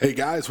Hey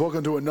guys,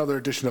 welcome to another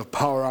edition of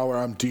Power Hour.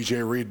 I'm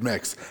DJ Reed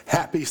Mix.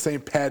 Happy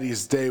St.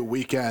 Paddy's Day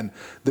weekend.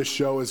 This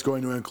show is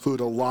going to include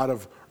a lot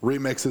of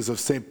remixes of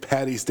St.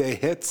 Paddy's Day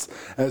hits,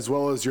 as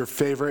well as your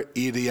favorite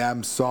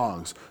EDM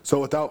songs. So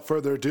without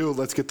further ado,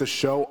 let's get the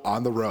show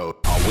on the road.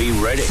 Are we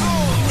ready?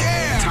 Oh,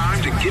 yeah!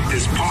 Time to get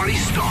this party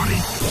started.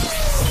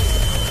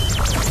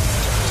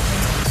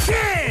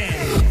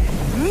 10,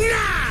 9,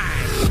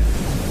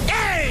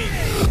 8,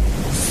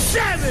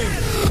 7,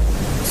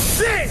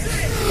 6,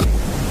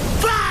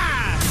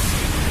 5,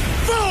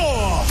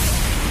 4,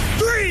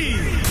 3,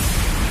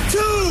 2,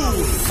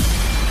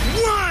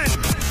 1.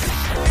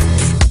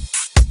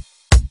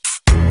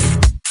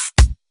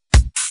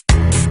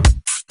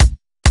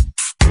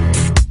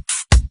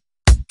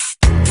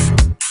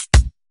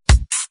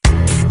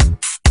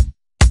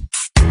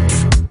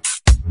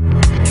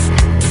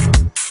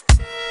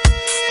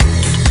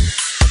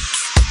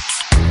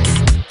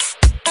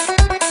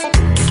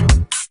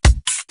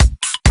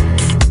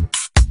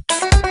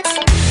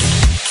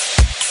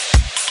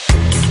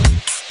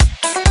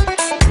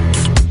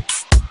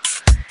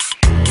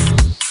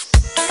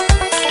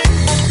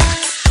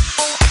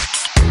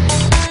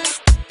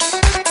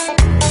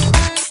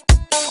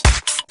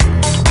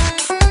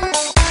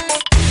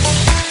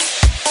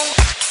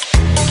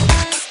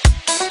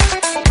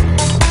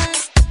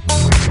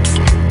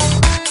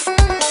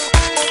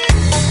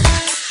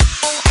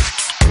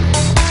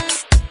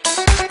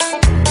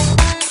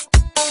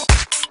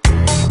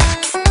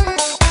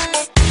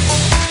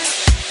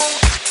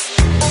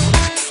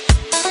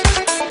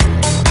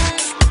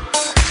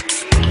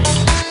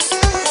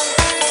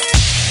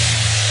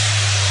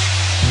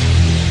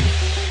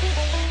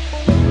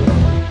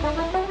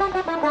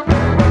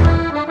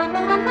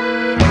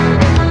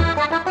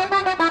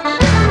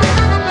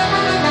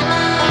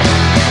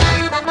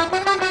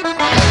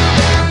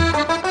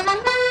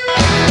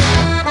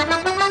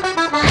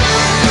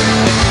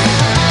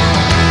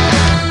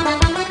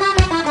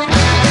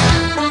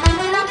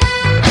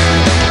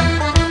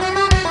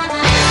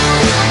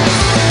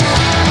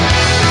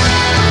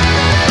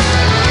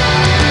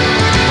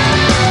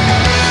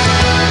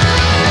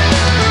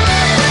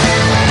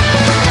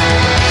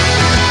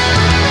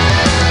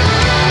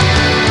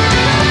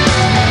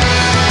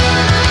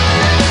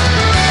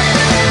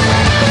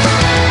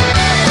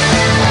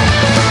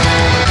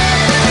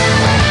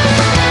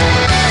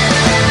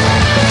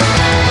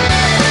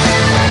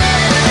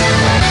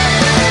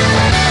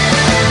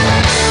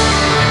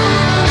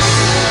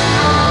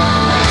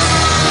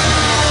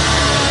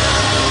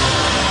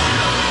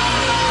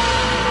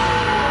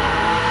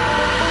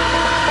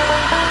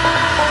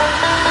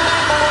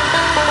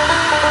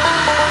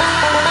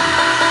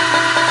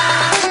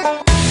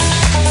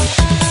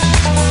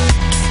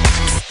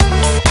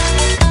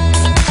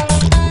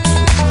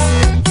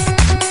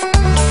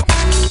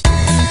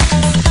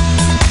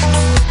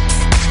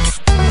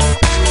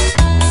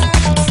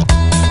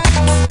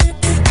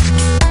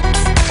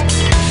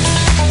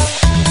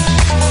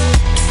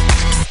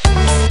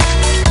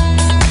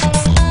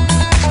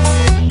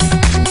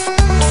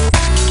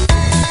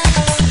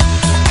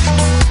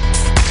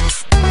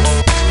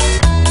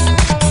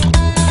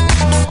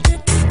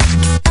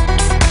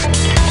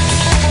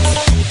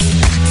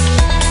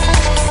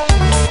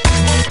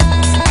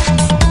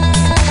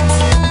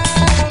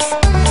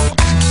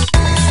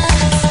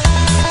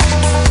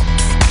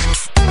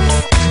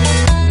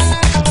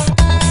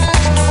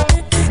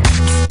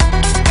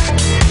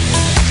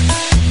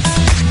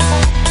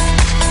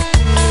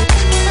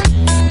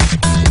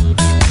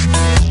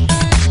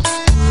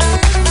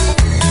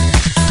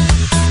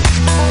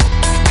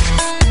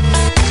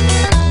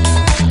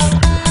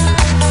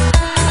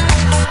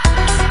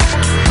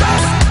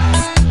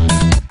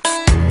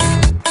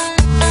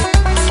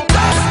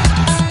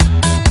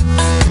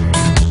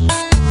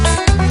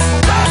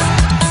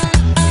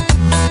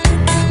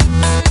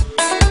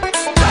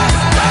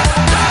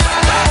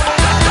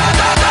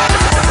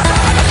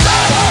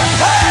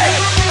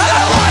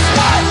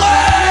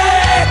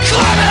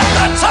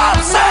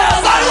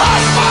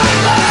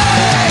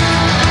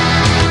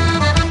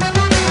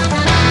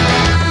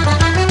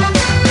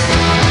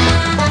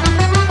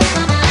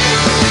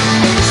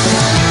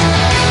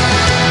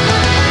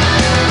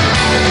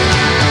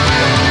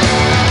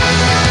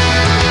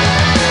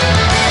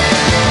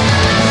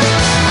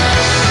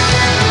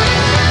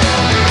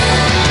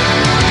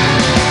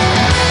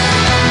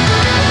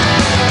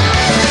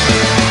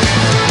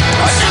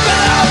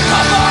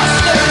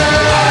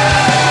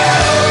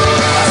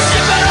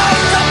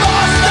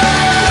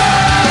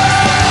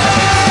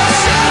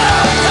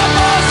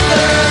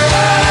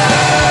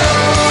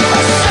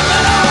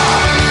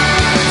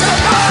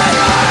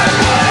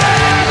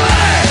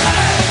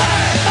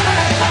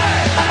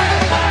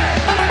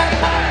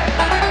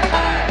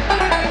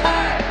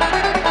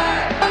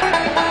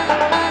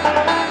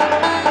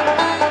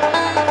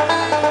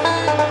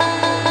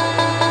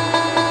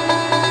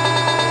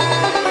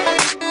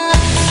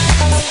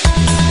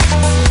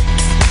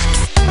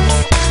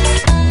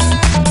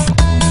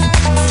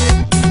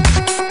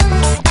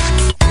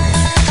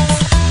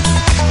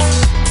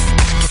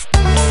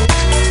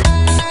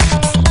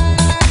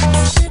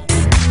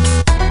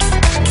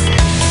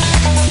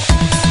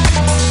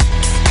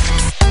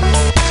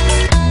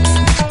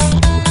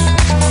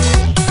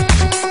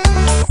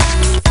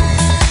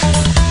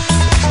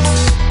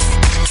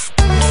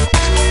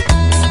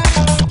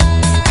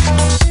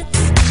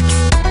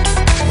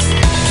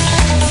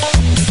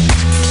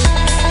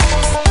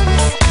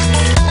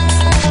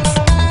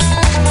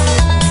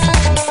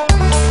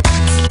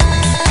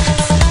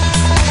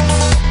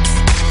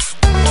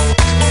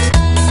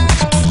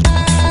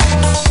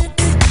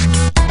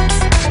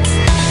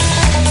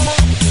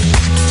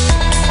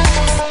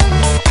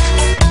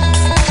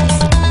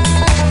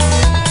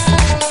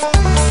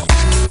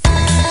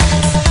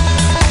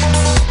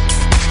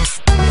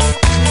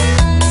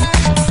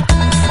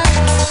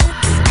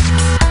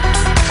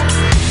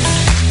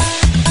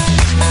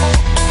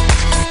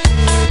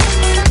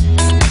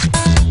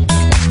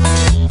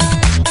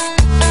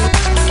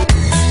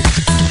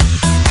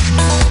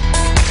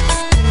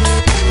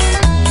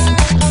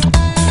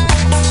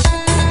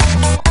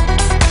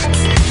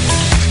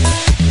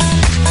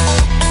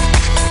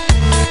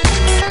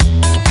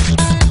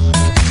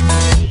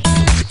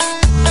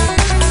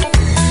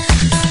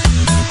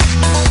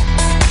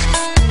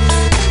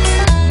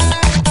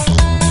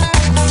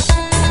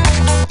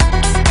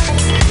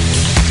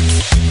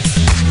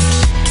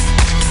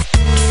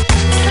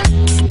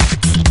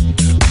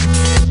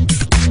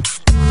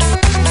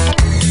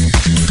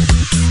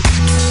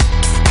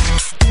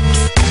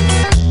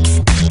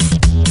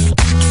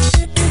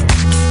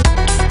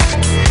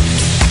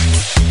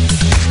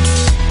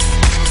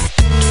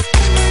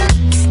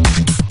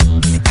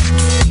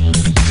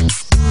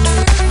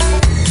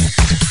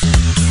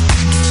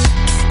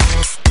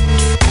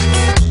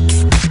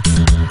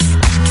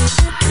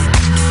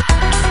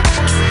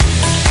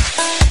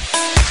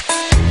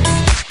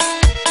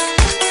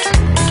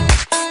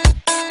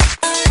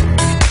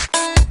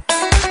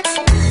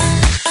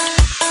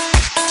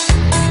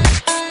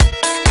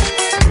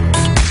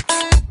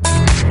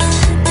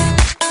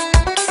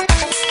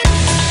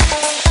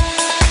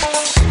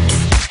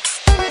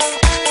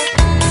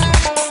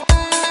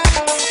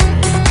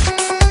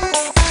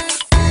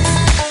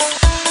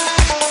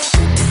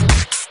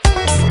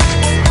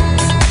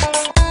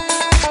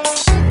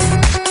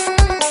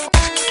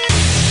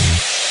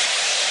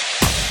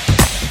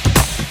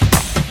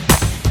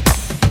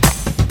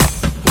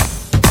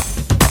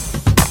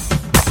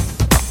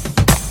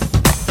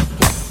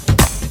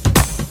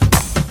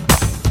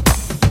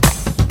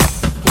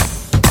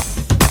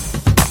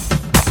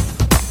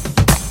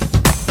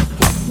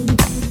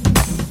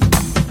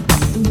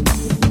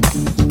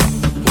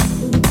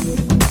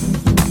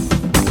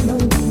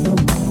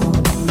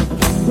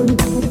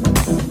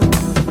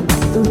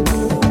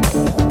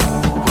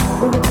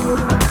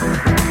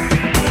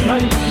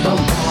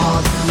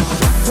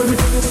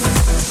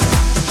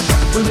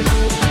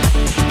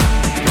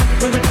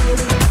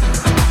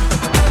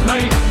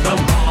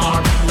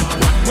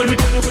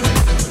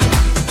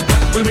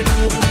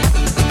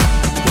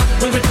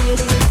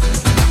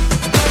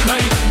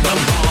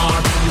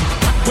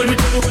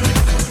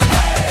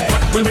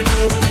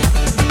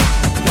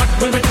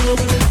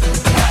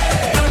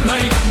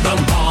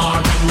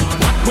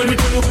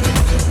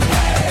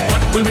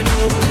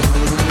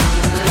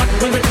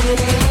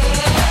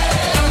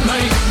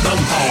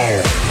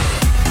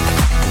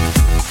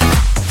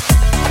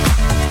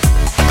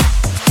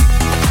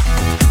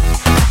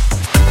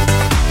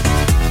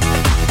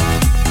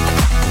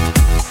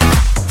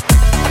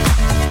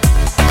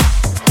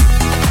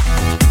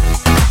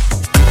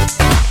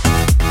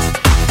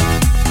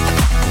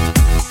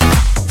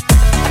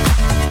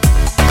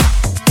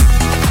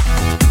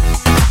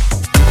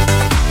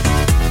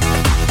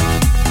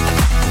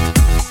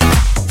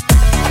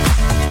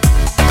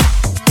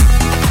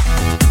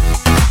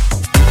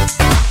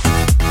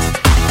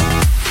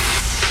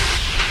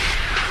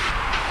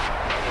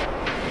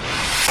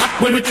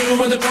 will we do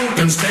with the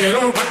drunken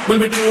sailor? What will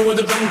we do with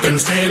the drunken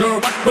sailor?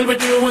 What will we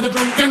do with the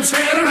drunken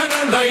sailor at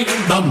a light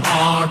in the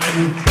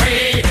morning?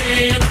 Way,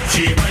 hey,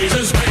 she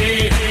rises,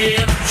 way,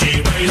 hey,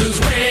 she rises,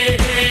 way,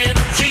 hey,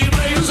 she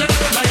rises at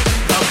a light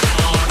in the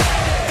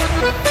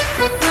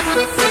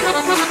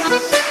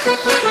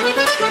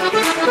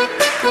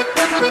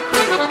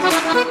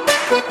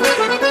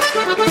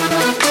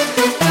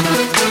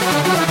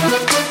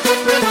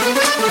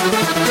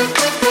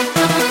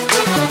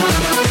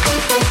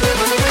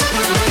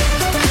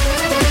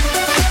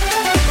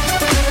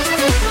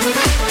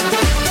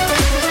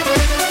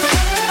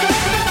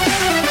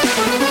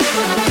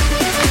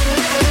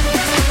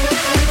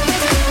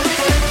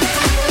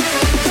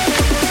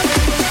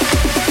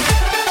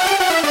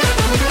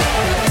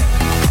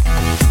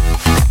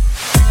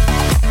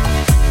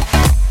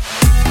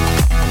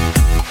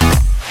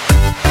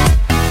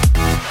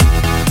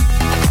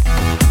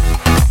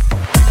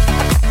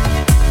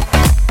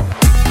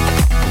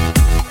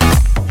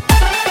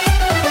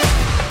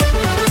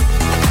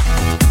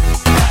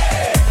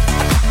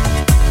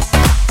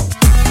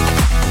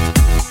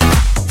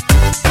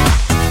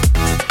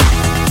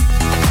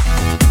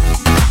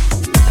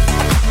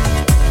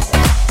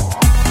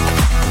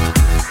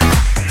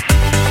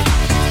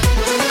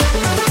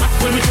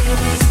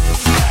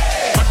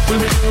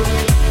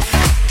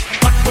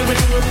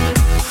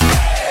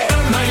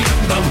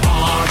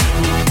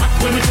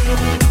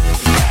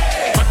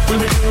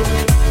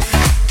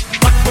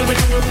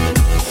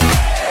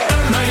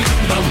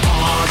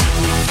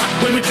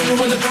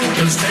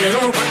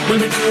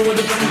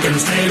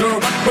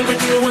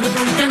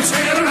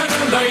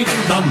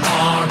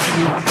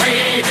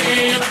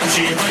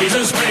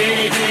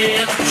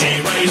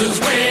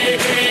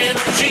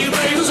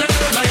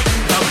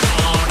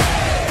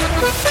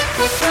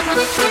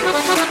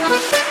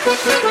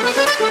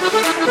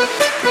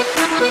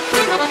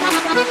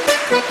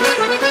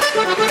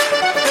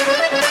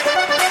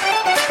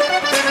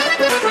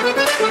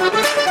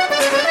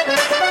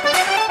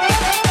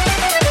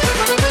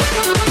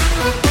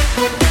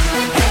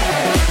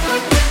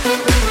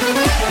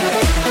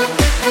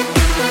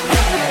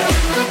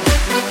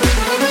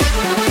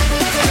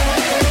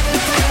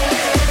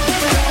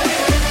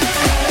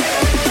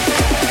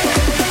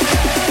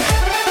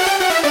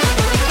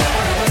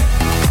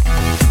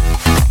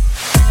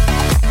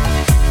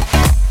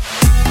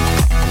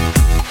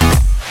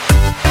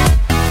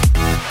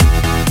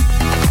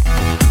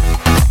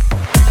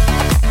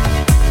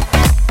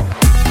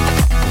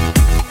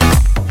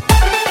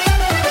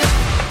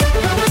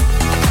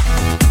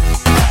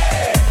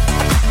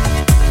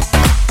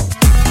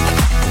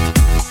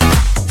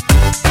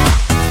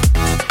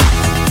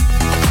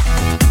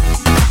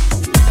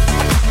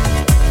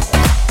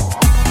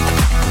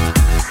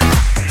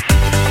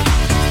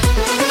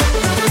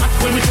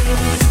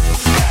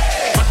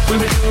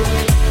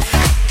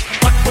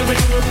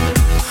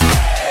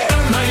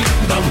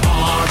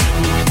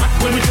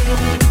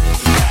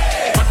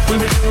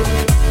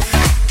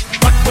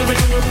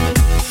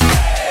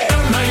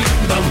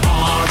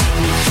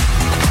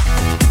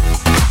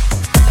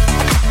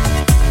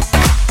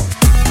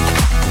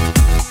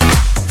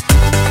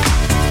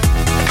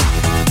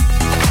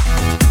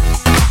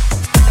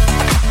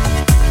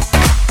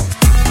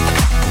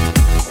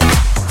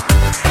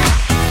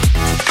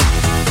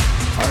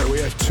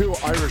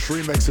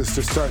remixes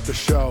to start the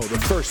show. The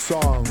first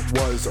song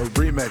was a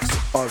remix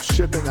of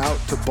Shipping Out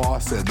to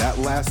Boston. That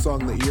last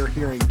song that you're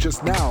hearing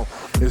just now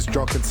is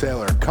Drunken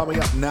Sailor. Coming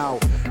up now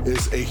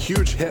is a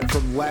huge hit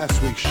from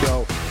last week's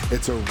show.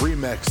 It's a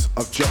remix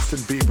of Justin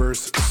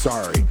Bieber's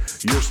Sorry.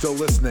 You're still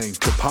listening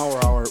to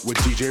Power Hour with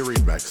DJ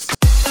Remix.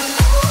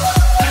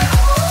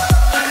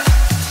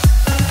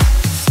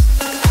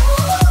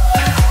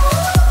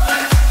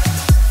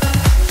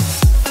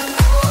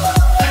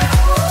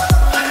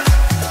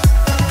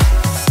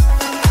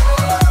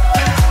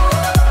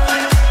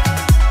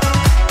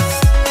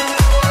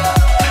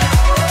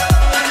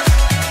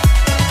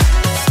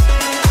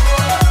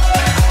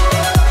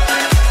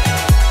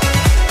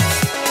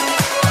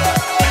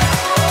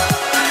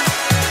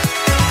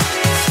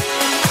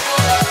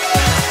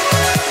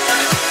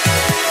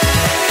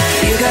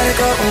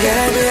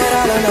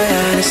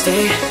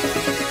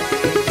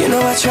 You know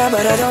I try,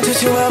 but I don't do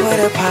too well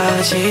with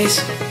apologies.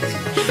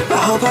 I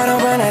hope I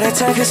don't run out of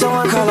time, cause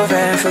someone call a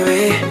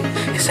referee.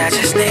 Cause I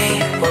just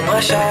need one more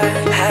shot,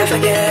 have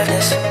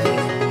forgiveness.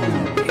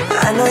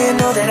 I know you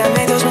know that I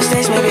made those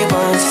mistakes maybe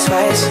once or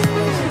twice.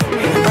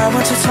 By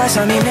once or twice,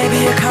 I mean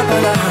maybe a couple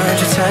of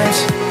 100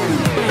 times.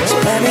 So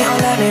let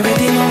me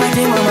redeem on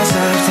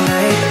myself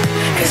tonight.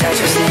 Cause I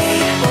just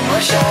need one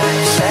more shot,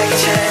 second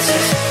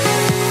chances.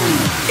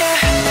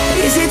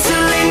 Yeah, is it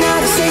too late now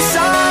to say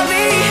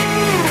sorry?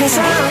 Cause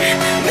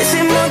I'm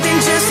missing more than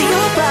just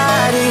your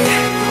body.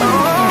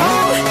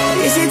 Oh,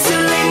 is it too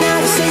late now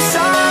to say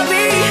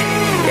sorry?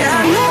 Yeah,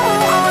 I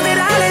know that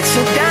I let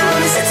you down.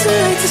 Is it too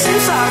late to say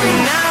sorry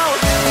now?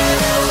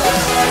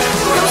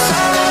 I'm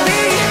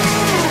sorry.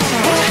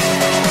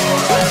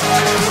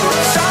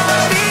 Sorry.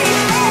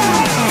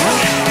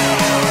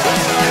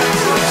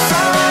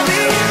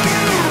 Sorry.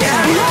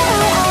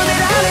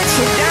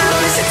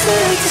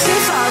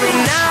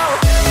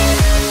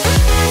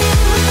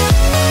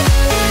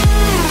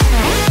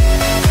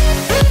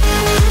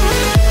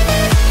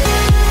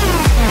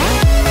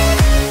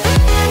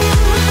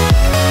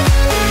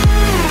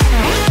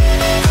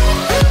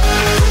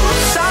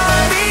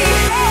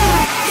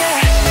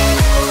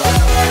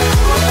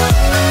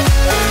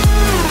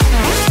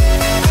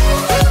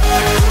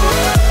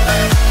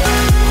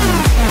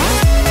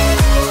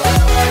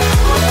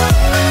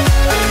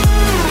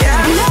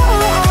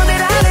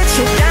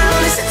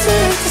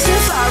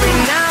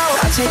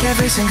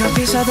 single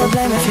piece of the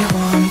blame if you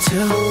want me to.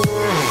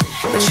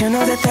 But you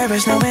know that there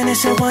is no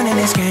innocent one in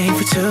this game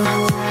for two.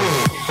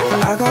 But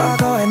I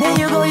go, and then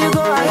you go,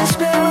 I can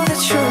spill the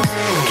truth.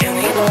 Can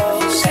we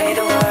both say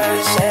the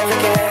words and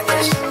forget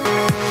this?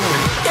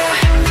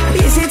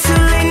 Yeah. Is it too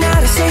late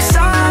now to say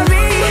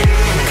sorry?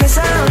 Cause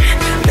I'm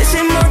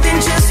missing more than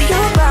just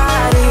your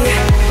body.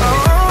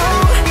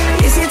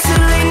 Oh, is it too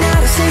late now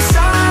to say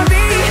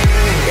sorry?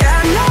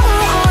 Yeah, I know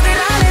that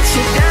I let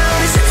you down.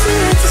 Is it too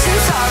late to say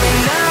sorry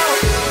now?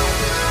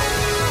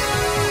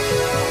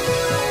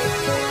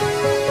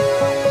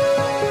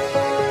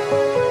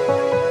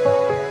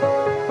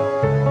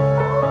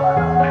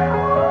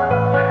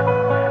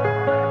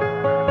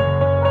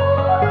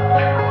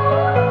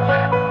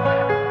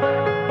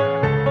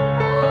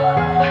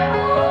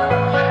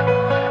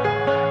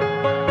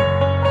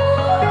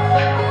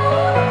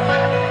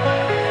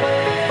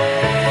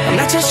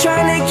 Just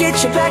trying to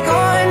get you back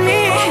on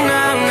me.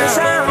 Cause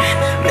I'm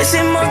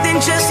missing more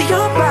than just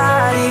your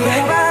body.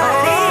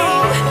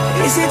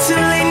 Is it too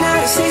late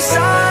now to say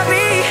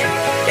sorry?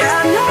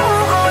 Yeah, I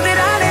know that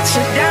I let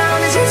you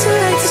down. Is it too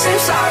late to say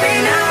sorry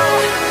now?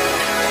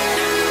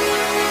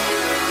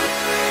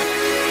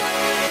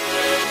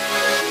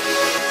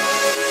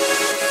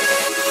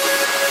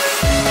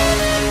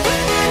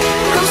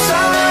 I'm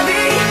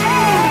sorry.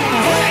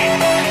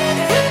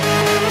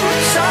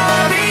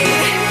 Sorry.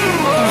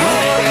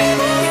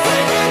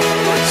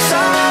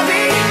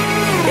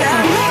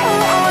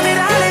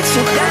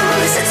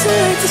 Too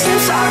late to say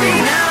sorry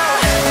now.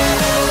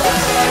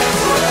 Yeah,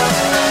 I know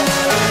that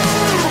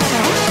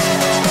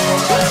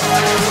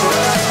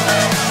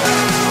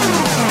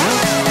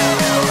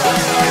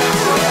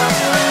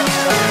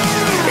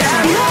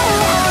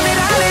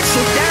I let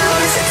you down.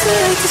 Is it too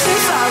late to say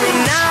sorry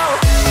now?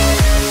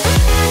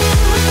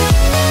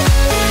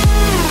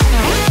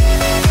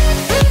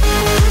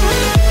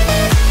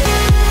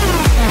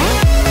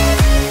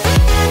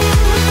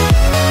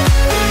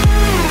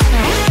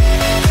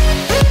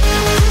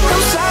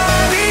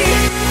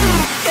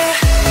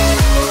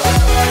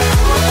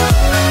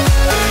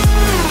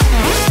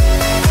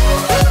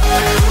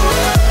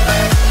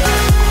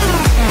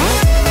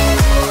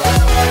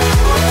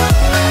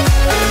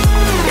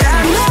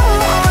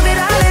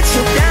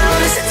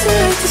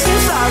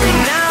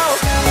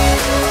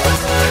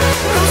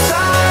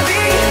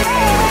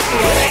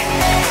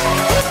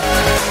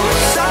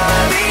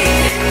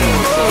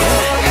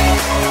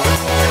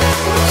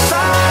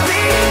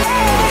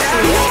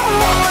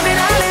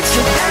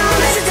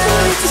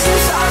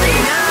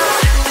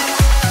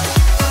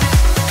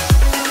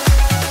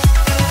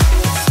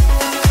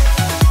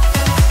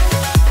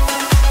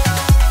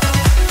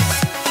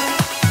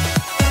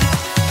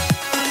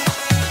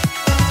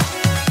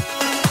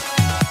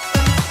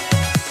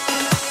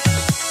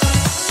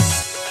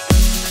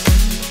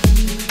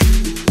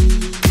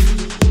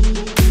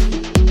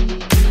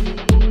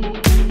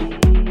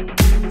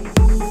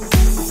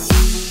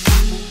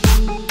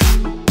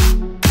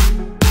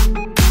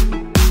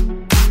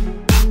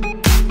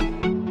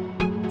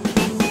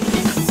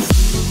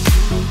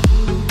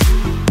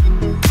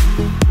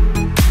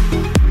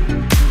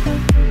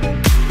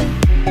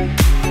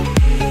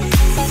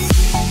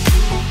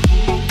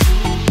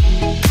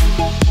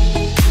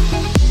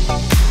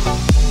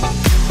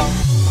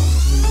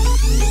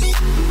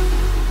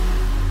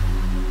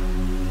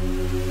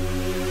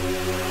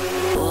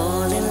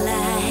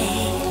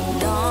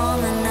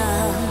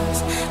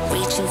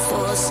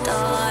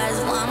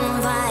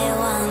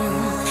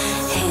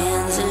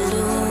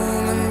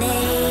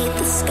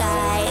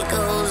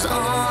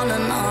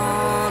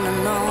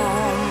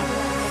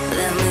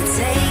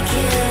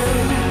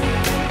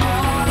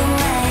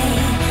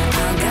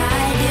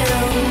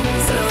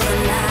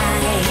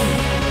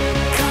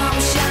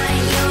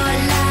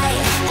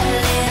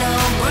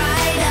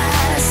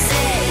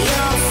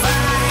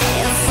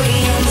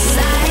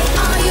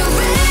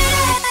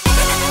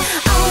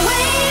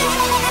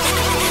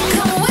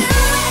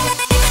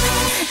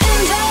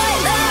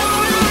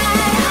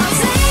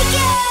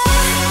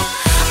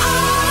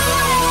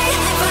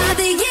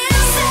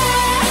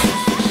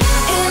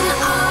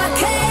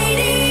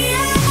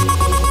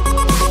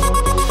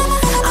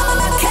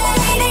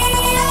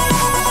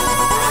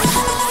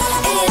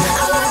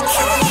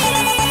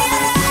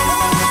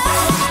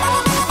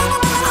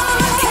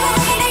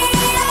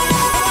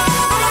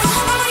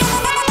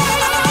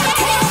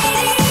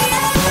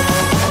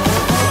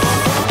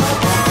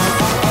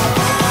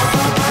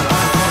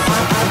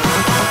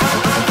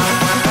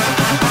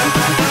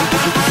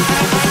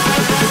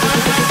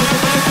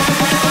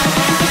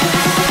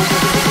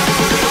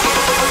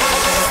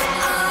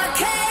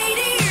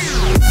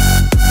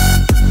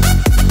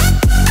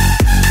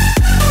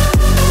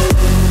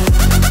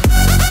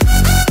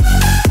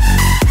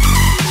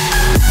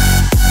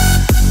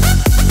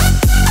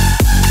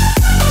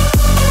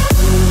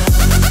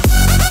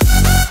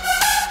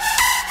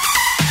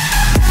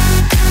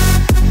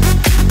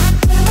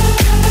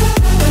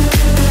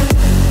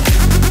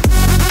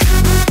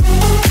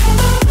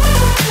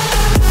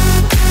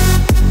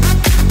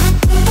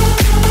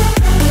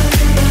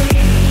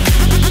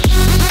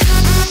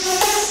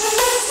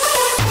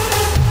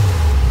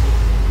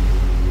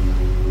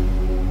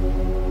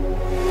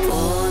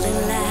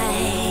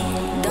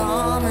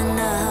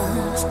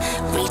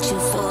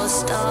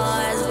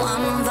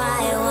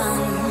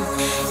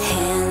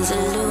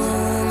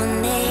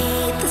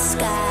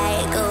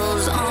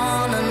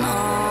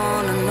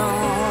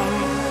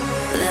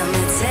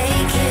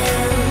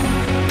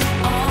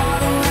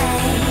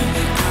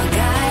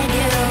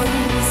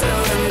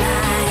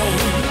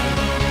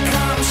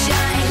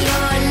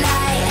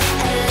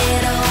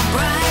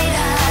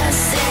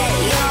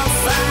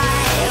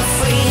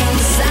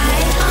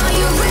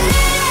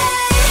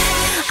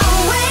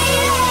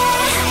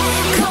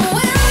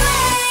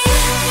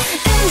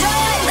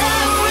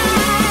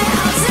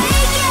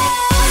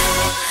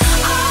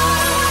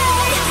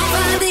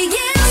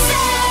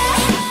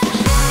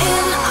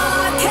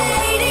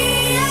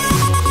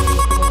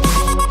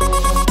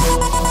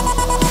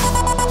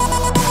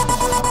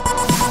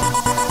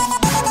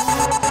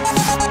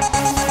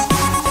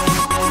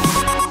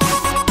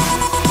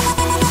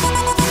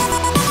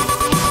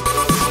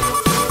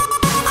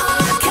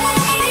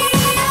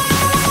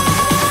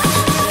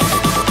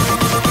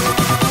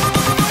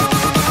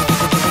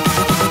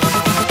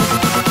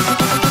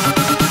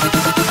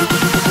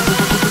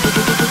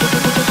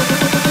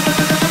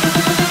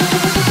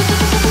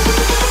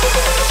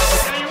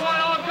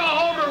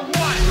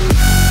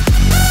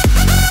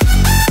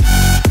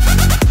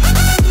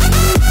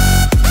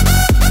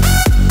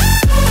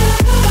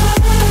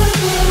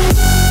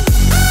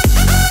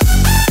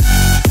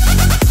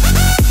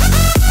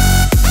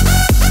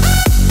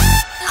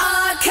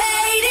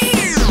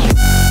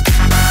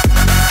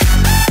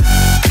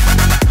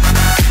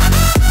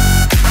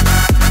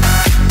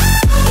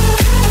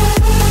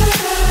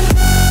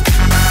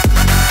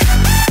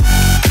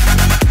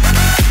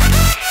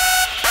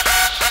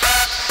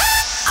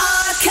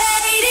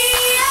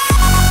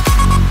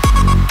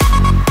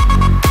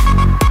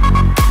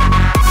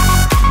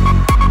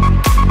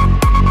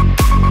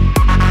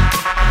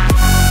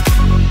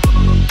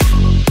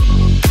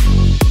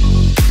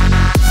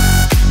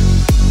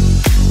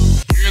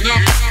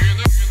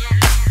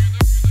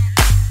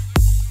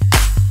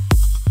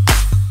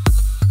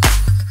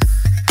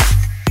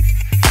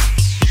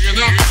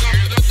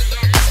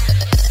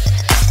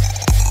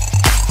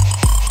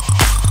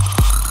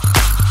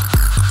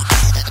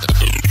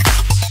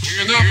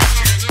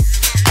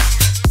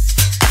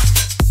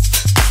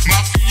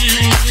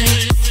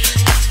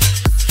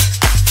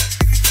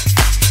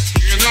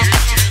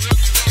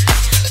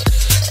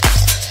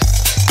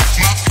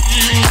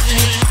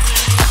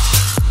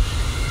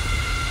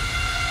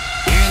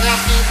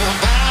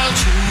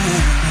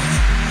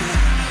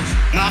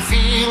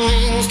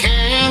 feelings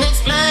can't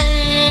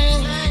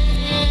explain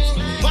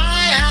why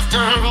after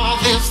all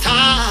this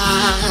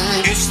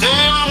time you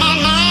stay on my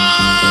mind.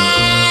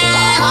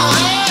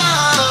 Oh.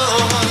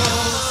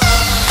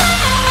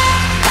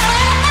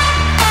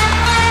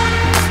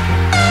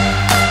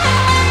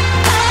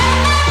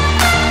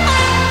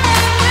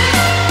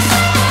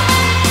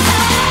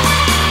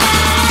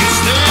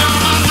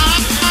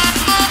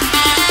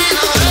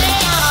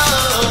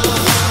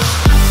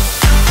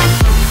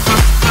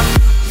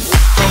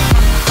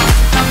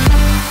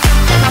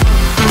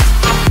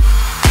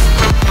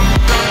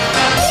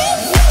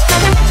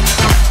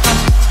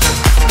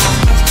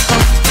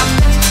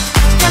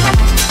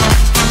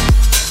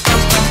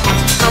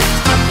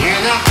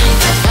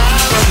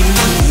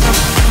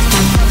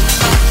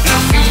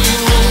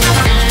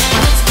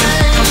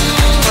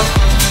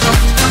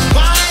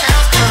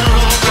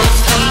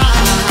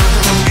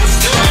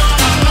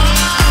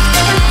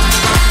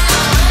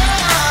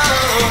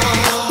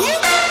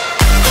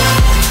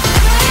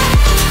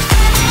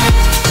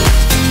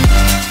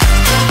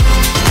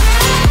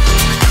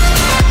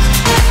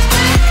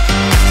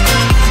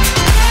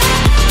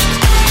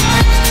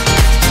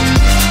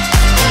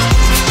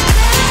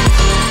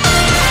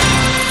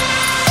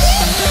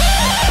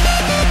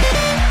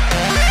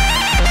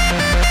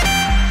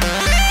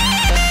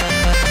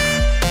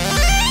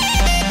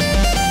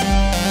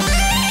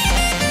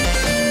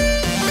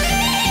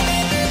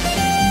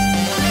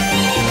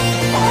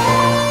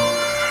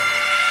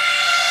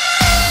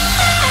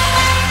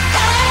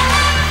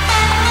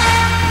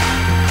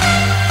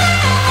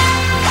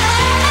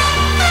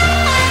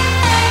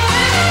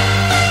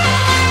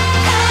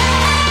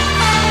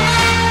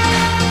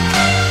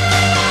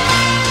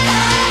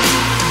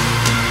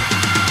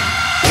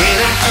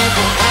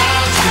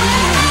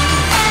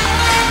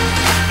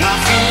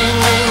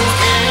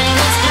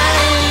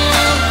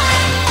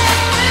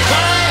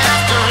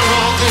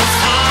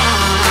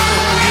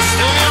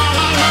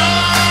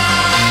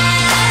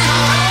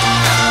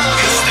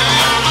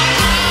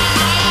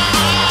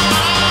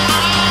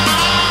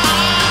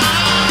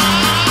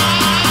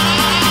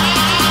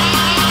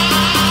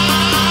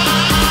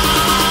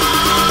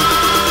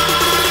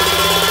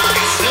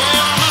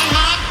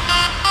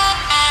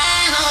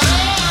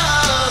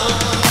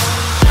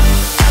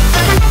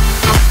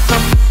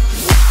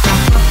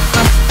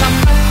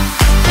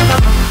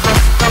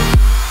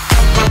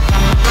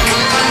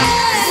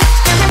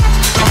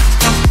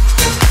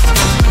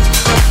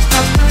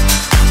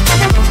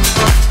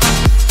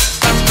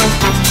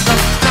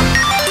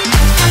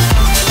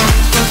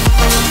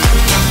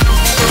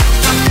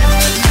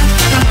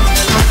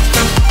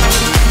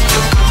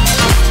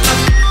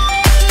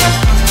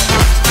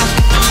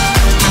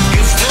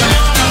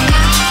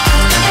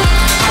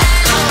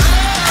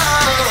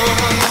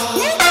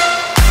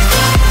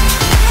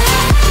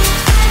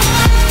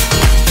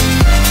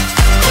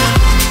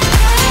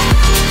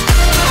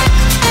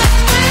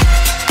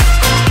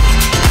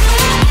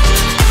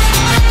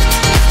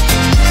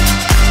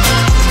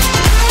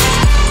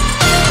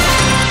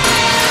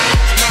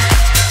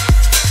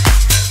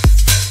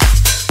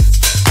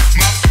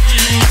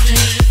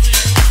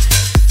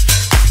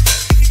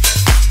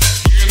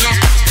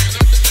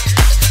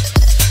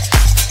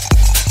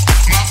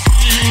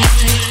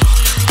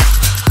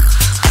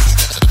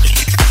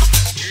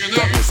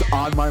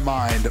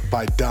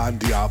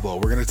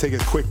 We're going to take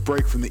a quick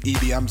break from the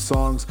EDM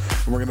songs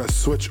and we're going to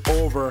switch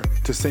over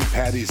to St.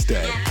 Paddy's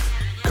Day.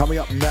 Coming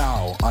up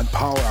now on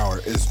Power Hour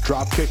is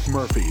Dropkick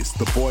Murphys.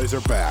 The boys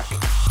are back. The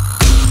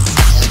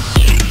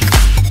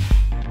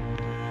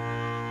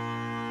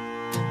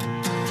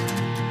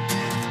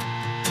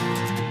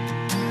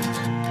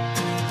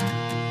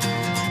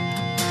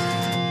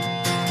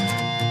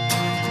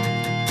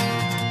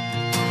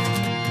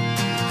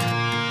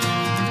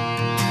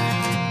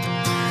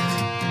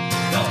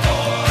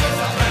boys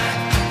are back.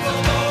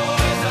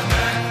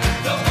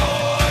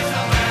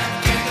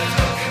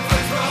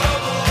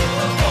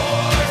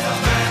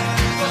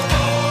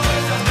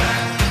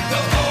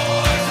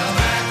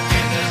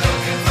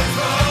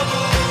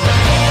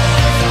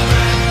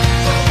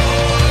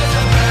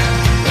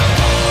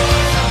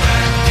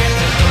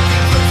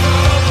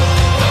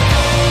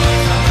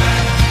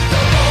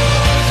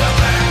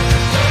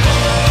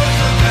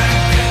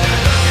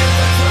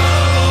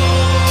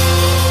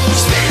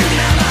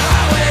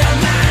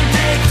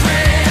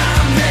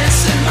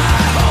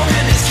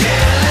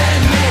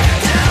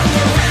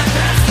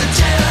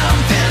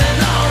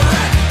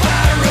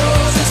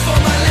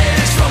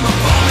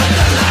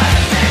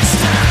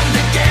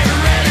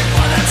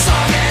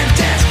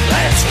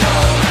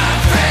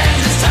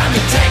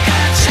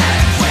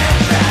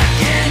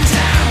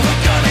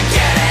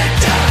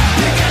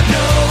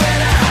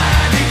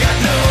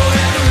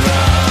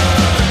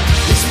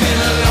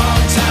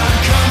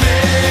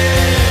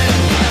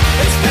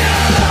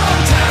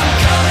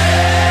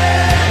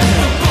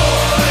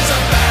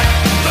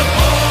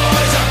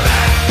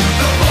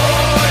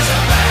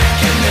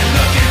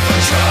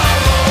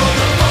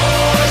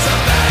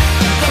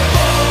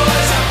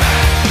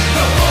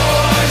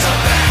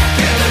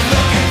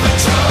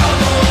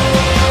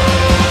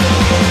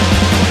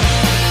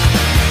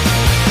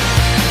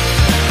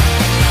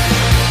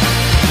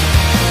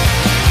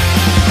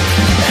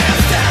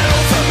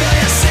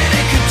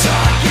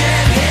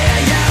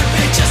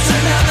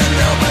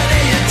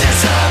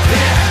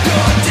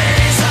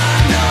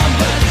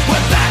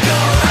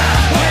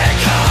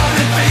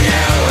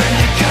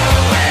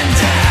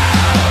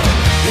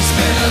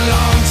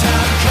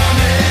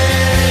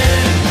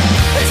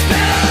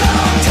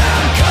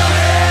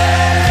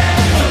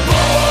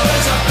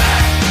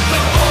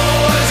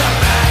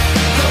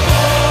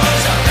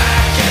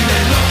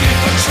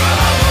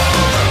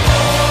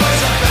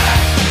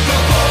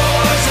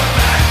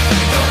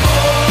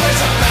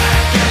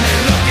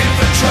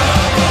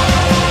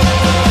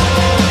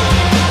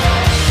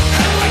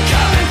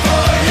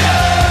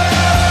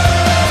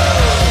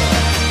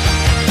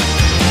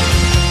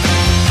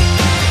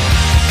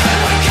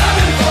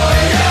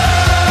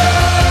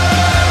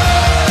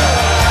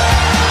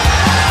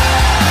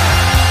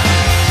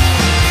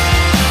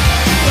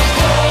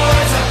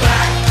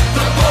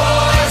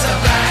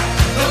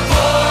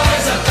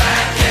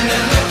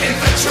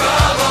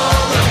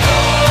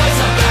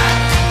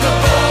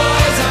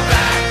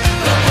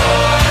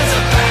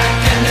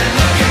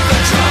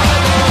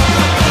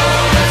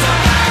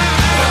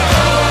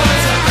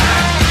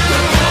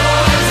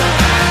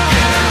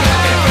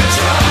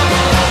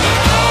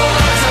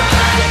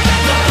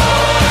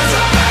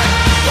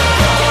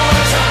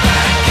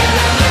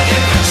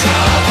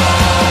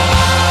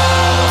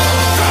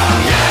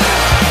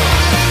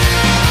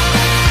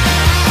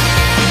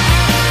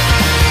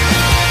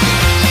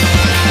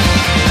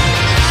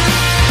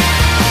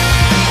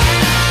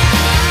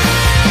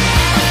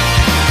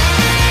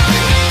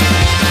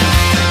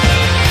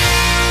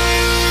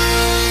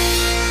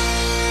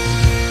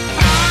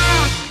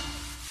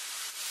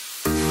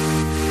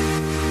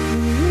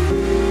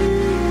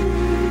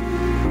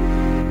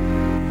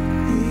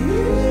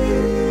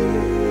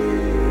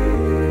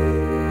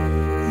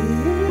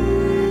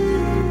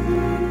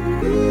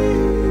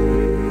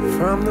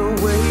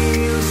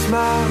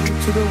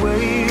 to the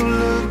way you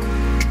look.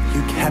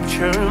 You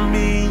capture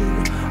me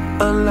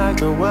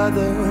unlike no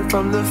other.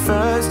 From the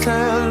first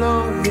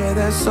hello, yeah,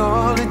 that's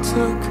all it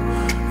took.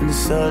 And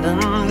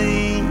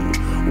suddenly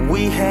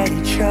we had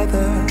each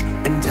other,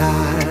 and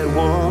I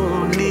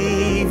won't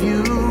leave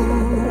you.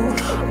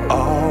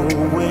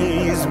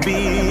 Always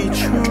be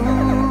true.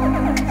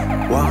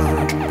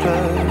 1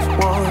 +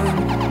 1,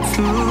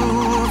 2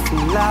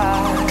 for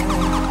life.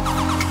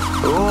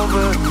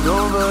 Over and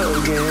over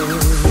again.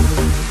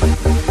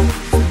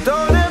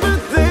 Don't ever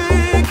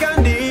think I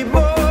need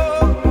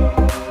more.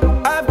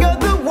 I've got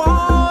the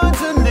one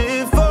to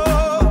live for.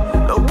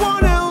 No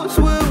one else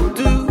will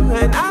do.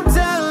 And I'm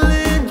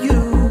telling you,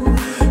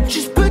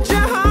 just put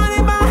your heart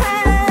in my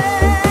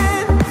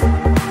hand.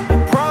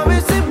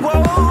 Promise it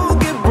won't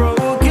get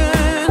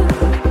broken.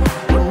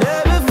 We'll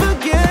never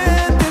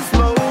forget this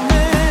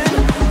moment.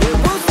 It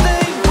will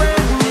stay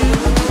brand new.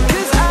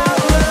 'Cause I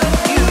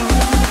love you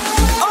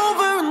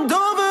over and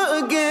over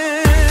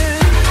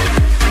again.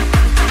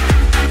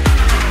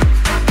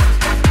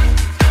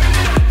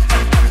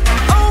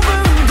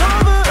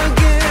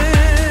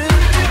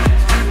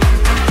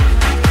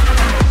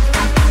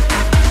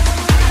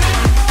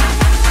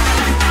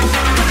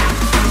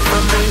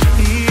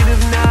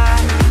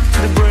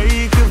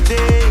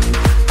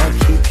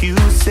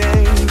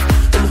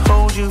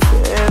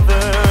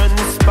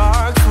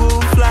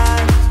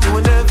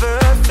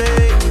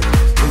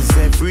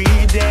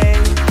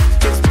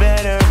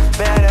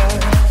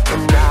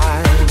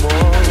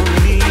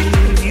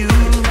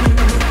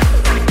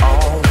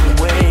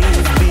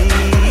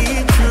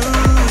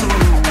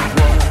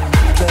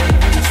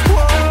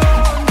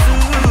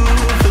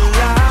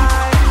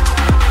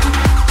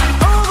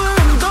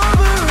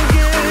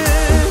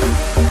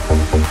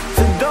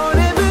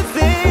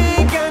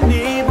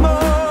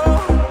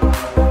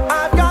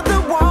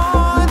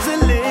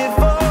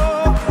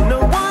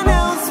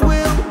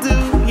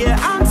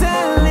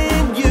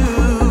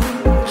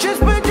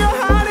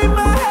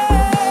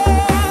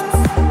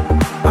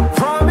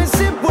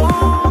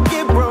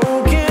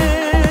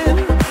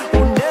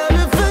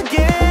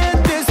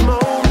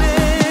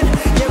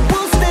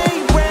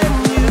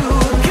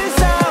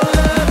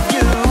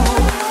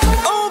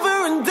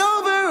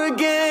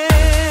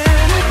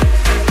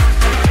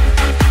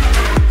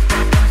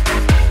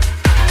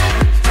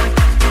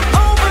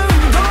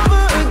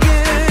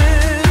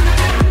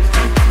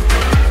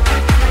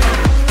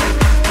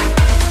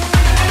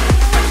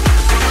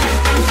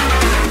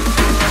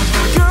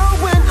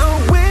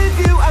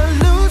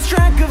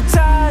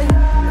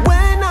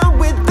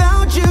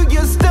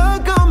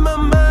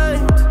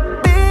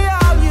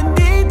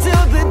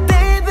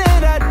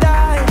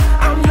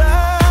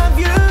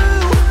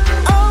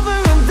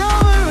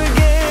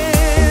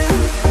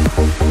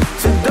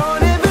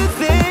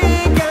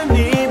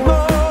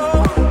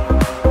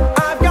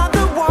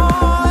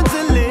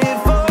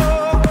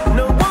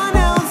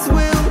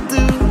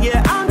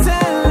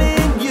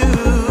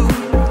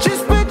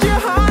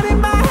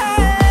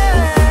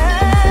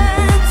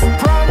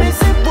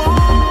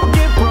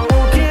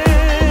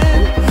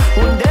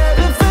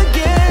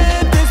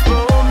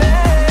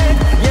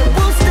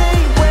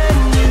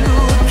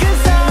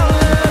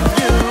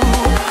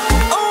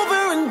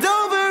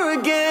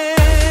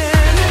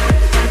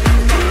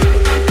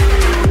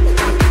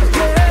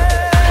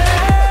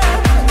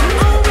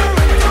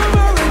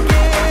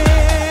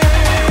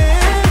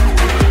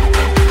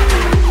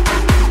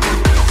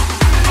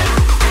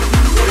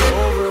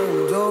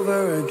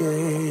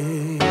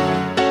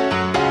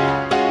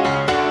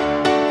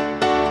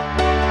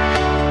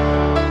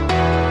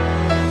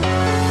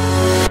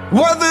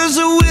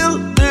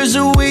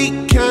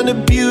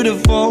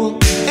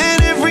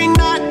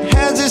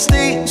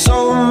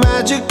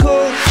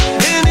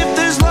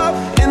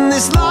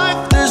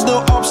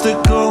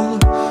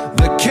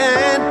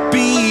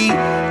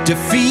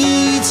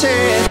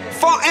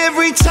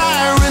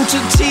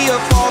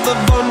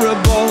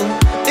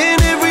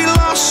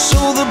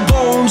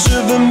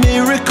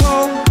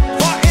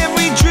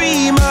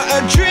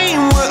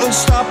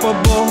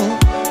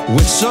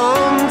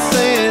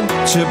 something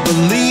to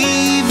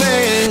believe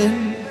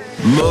in.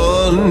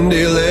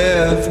 Monday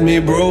left me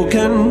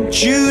broken.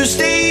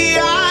 Tuesday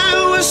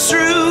I was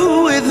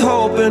through with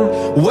hoping.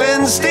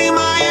 Wednesday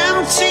my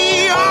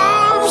empty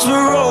arms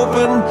were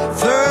open.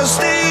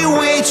 Thursday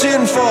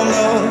waiting for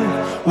love,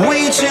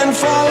 waiting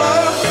for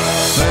love.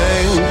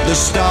 Thank the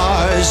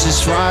stars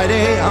it's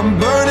Friday. I'm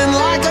burning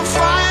like a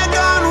fire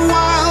gone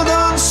wild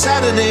on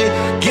Saturday.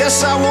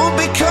 Guess I won't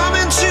be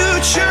coming to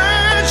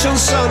church on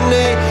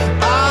Sunday.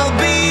 I'll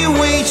be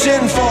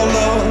waiting for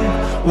love,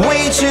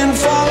 waiting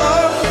for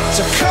love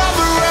to come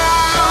around.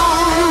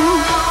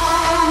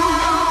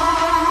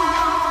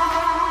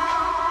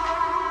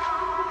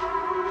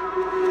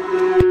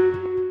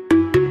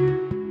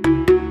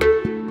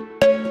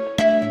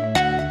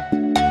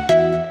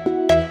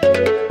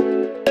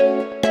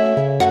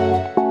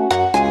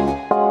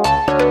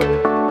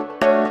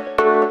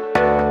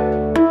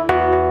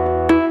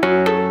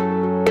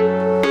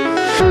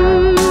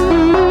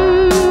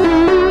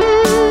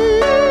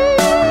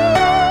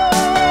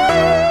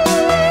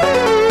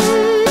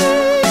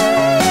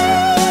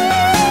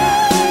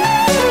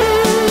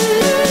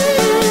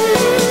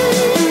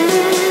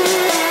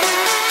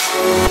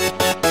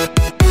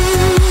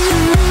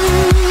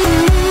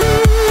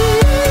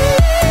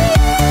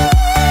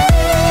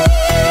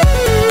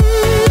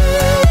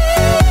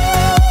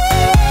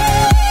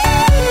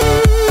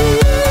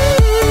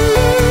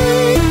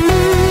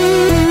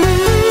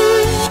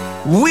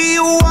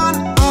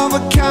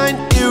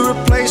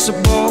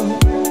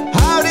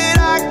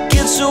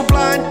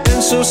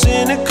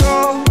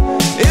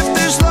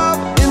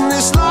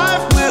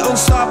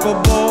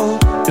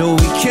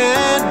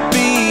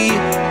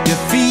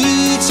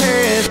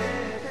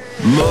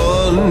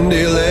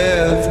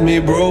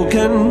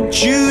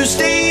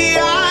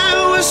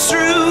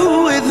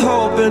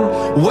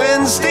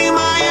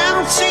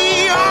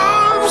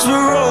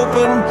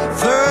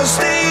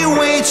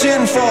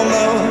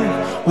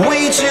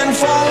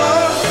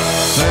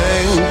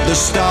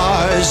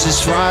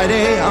 It's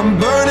Friday, I'm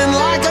burning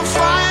like a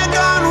fire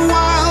gone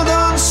wild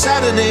on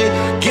Saturday.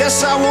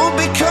 Guess I won't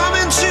be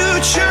coming to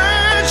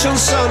church on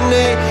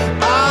Sunday.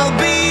 I'll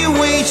be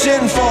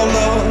waiting for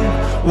love,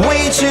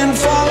 waiting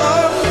for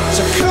love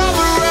to come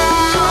around.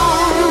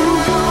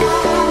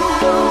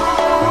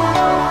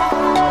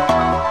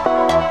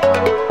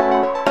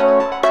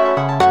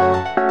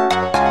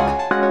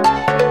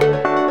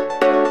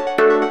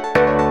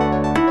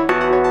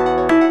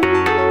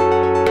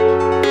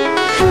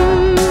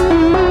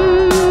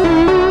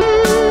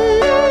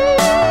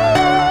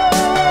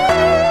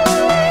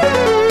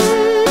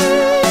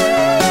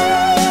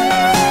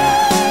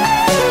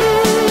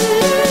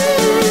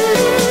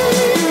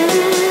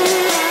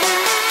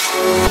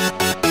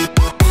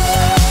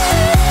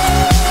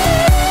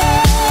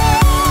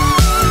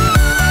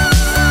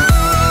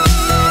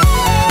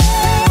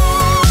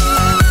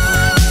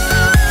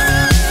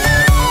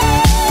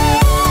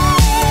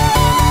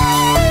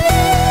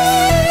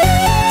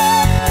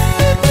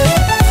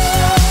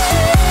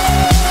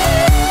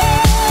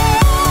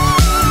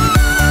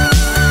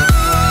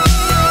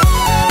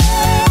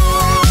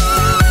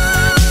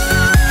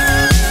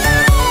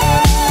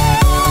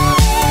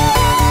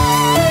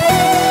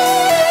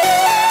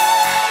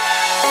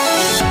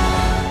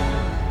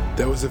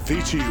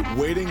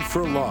 Waiting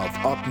for Love.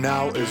 Up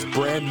now is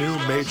brand new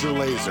Major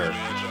Lazer.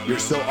 You're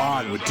still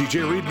on with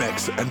DJ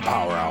Remix and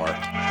Power Hour.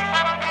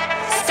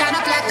 Stand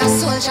up like a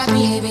soldier,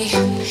 baby.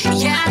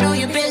 Yeah, I know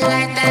you been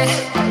like that.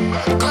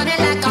 Gun it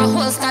like a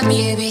holster,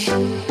 baby.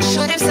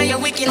 Show them say you're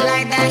wicked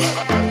like that.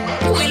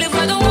 We live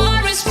where the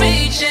war is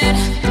raging,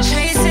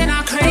 chasing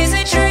our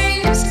crazy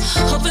dreams,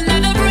 hoping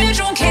that the bridge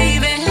won't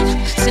cave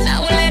in. So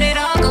now we'll let it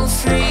all go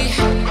free.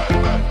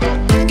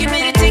 Give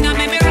me the thing, I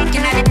made me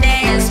rockin' at the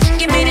dance.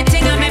 Give me the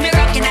thing, I made me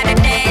rockin' at the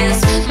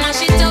dance. Now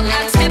she dope,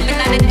 I'm stepping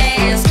at the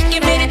dance.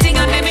 Give me the thing,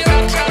 I made me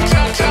rock, rock,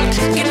 rock, rock.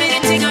 Give me the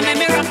thing, I made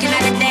me rockin'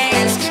 at the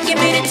dance. Give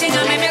me the thing,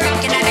 I made me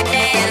rockin' at the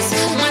dance.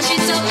 Now she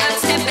dope, I'm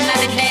stepping at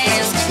the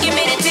dance. Give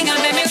me the thing, I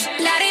made me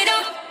light it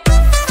up.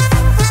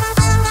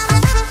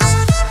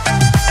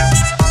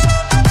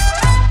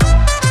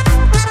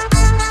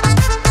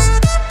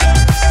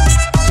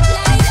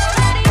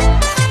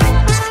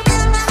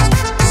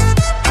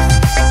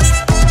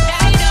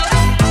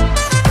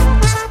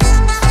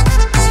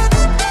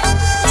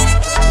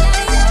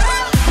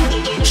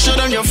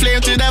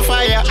 To the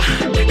fire,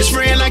 it's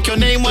spraying like your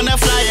name on a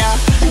flyer.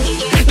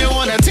 They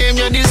wanna tame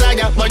your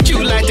desire, but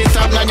you light it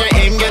up, now your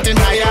aim getting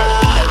higher.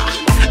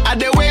 I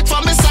dey wait for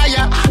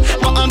Messiah,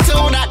 but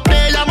until that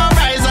day I'ma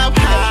rise up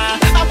high.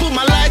 I put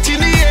my light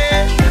in the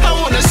air, I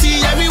wanna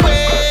see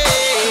everywhere.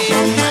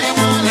 I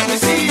wanna let me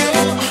see you,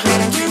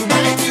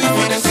 2x2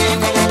 for the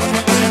sequel,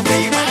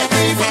 3x3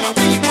 for my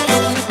people.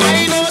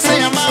 I know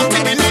say I'm out to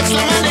be next to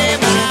my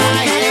neighbor.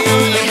 I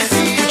wanna let me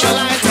see you, put your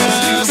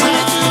lighters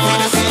on for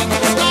the sequel.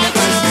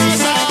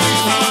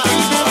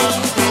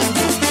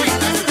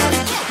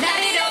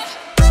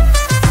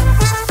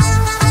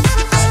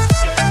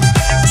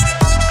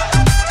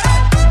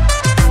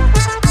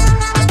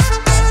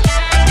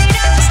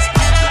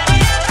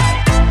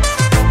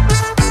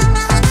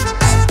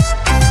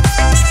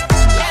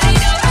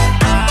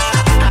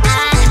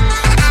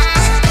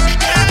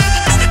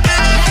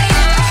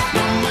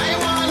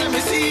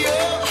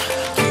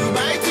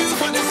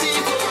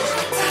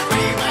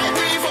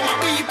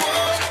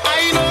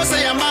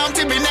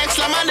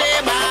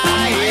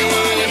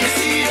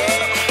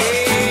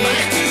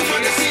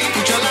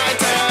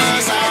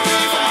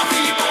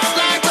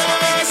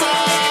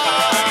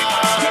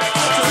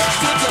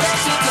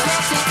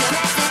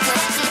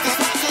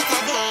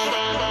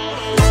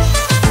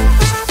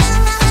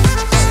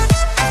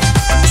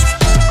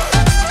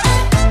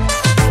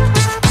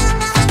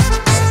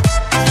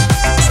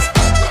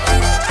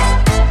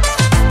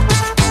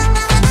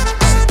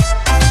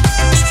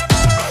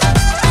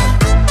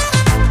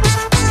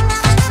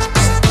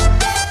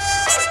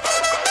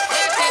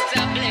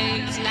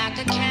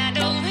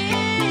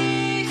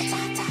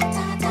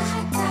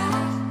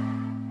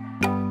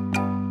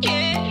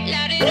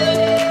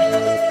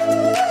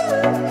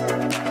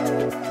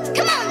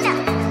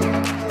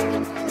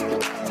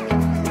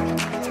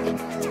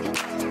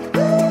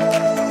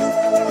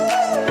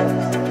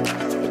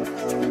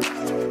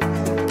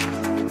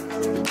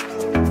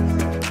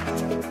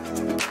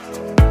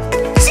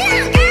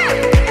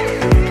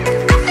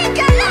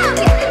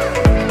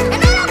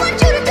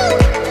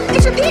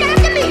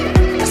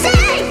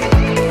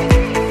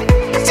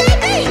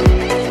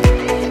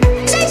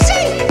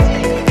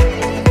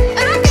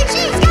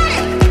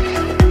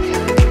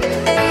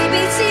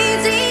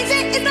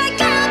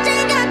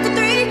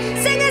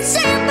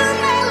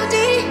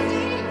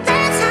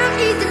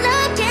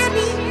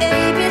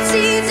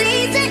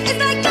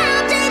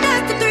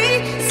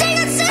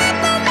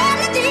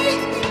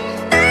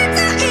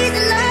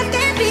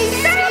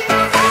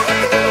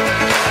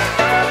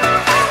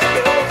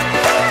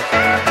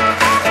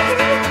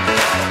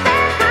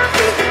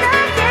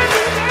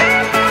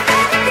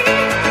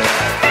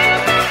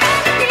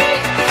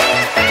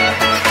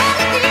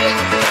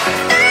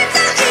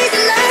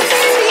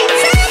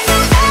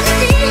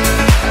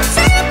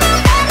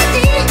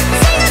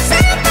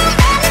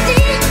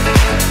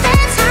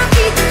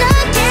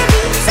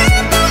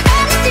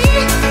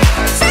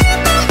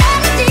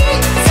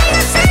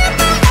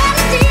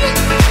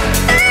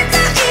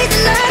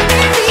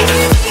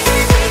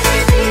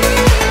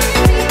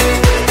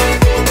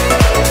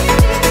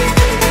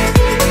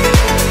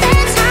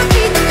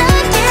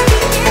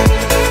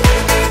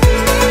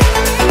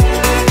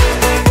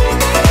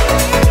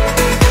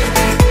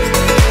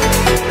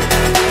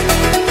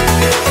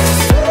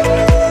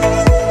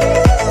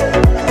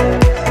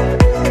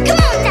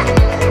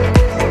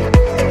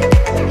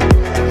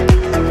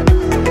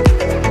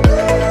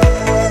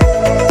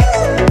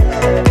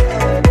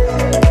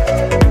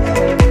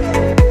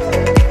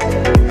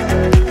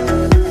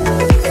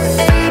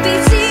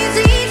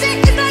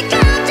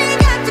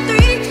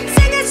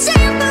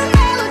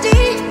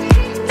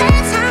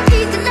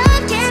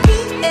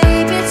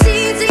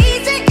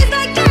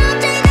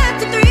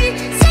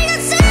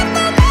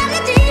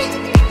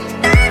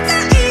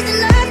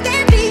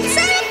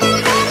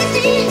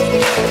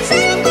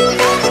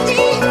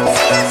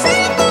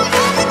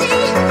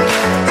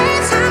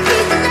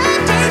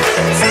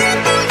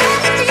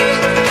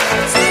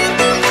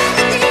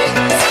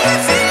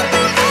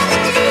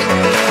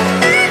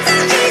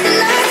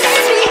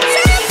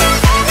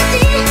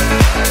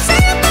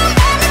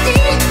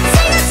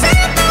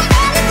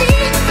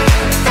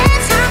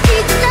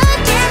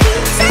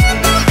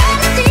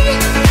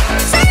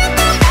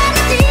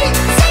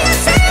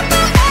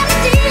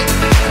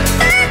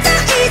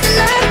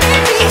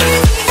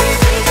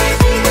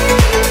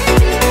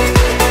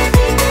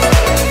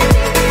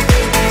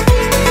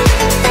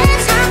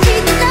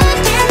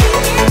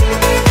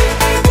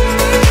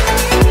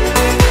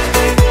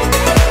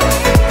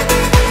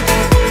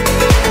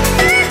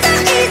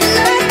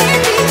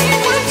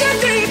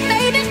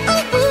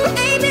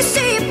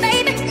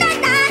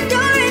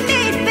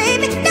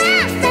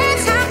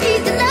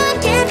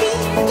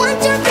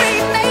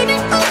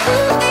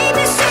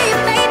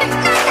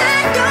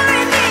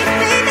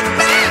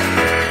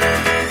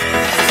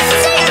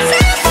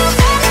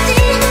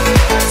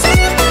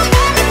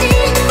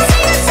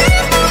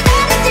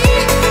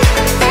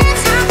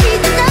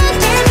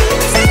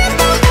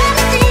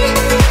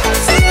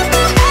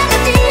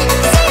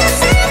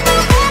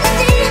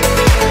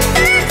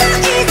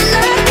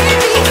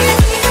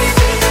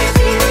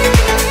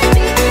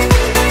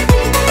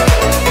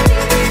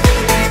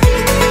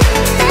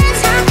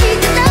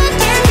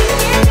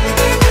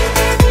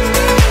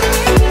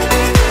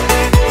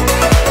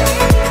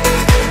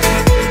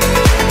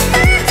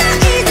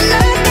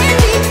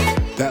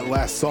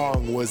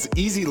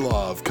 Easy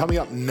Love. Coming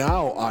up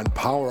now on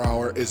Power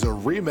Hour is a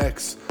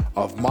remix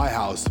of My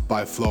House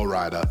by Flo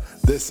Rida.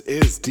 This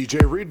is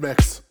DJ Reed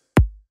Mix.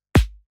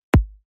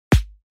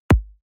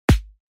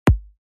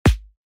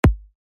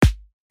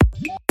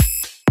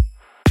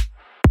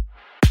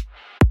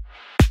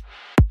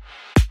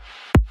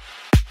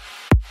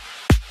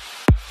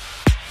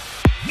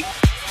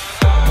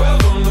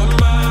 Welcome to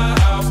my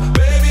house,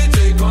 baby,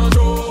 take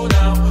control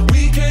now.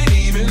 We can't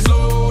even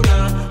slow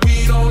down.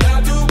 We don't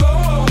have to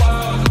go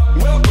wild.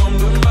 Welcome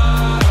to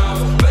my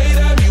house, play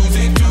that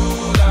music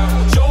too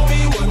loud. Show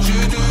me what you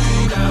do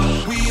now.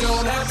 We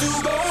don't have to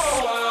go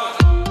wild.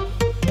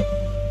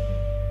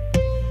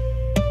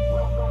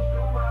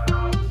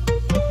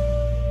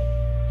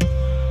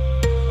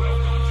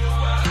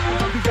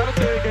 You gotta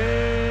stay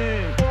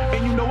in,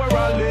 and you know where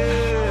I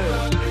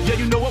live. Yeah,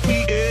 you know what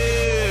we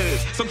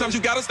is. Sometimes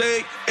you gotta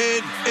stay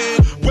in.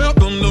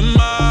 Welcome to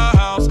my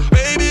house,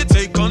 baby,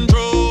 take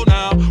control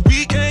now.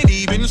 We can't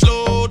even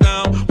slow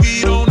down.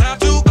 We don't have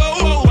to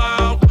go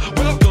wild.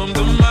 Welcome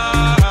to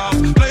my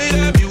house, play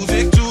that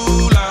music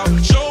too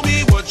loud. Show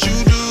me what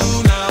you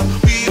do now.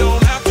 We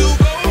don't have to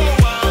go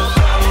wild.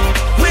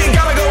 We ain't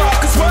gotta go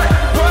out, 'cause what?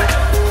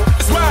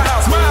 It's my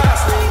house, my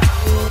house.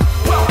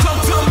 Welcome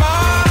to my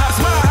house,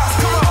 my house.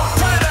 Come on,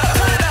 turn it up,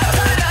 turn it up,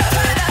 turn it up,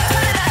 turn it up, turn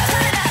it up, turn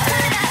it up, turn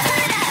it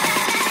up.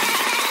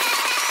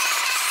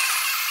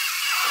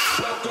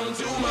 Welcome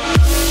to my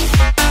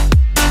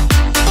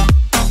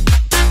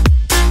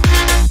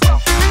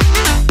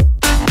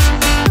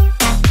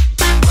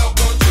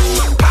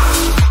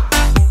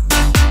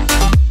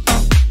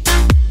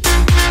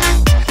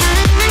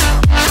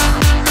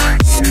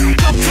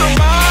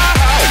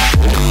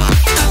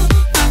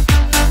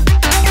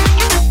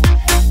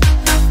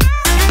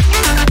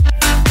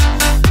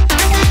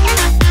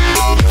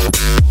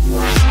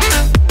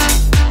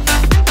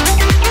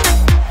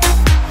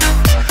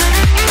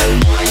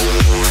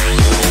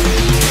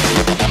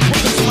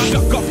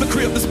duck off the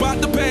crib, the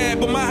spot, the pad.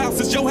 But my house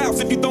is your house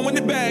if you throwing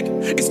it back.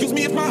 Excuse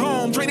me, it's my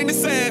home, draining the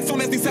sad.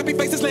 Soon as these happy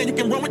faces land, you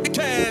can run with the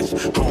cash.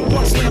 Home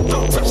run, slam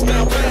dunk,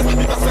 touchdown pass.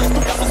 If I say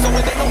two passes, so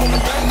it ain't no holding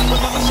back.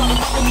 Another shot of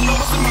poppin', you know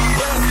what's in my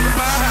bag.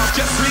 My house,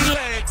 just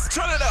relax.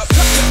 Turn it up,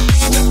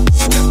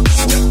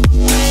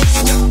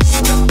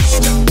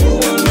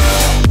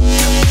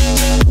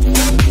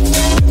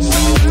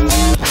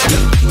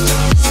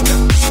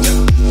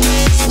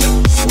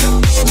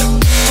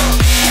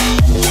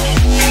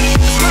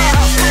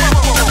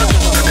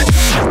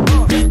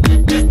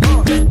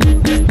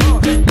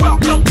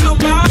 welcome to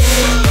my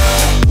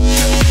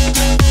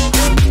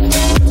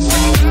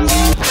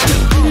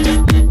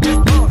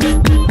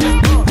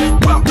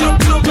welcome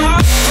to my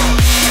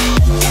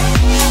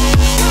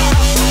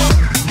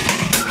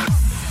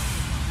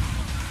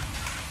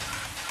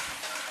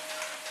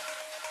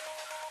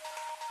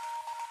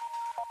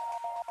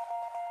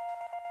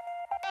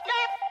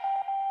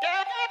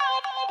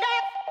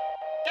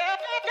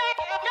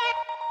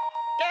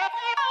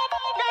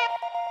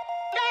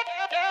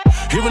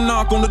Hear a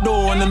knock on the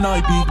door and the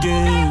night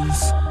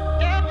begins.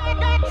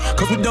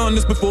 'Cause we done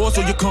this before, so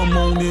you come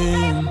on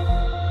in.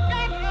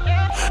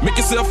 Make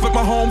yourself at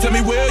my home, tell me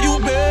where you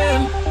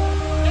been.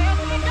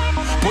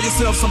 Pour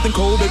yourself something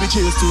cold, baby,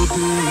 cheers to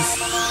this.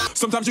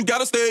 Sometimes you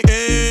gotta stay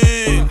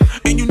in,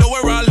 and you know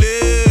where I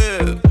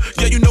live.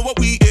 Yeah, you know what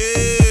we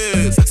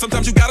is.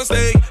 Sometimes you gotta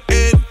stay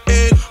in.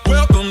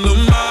 Welcome to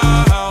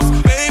my house,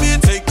 baby,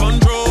 take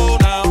control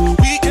now.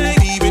 We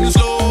can't even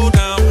slow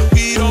down.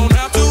 We don't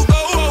have to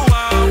go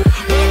wild.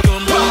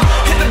 Welcome to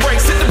hit the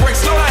brakes,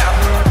 slow down.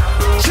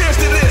 Cheers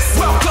to this.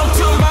 Welcome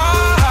to my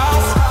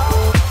house.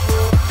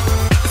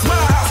 It's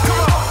my house.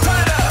 Come on, turn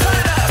it up, turn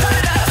it up, turn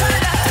it up, turn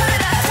it up, turn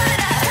it up, turn it up, turn it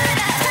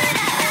up, turn it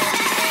up.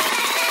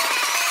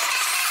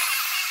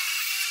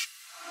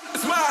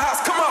 It's my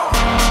house. Come on.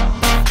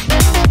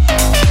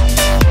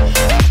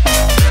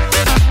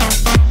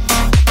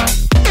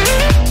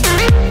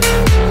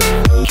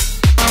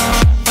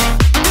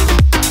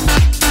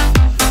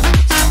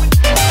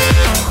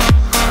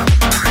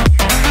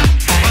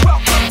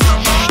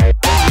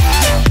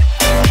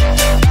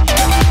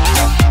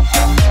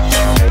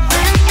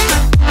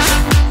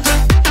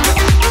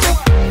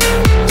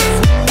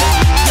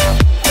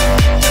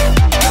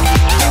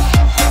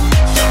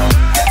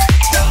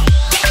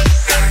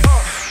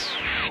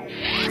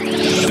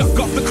 Duck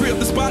off the crib,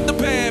 the spot, the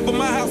pad. But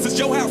my house is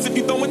your house if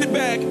you throwing it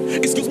back.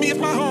 Excuse me, it's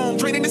my home,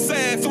 draining the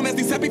sad. Soon as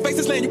these happy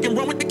faces land, you can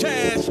run with the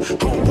cash.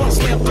 Home run,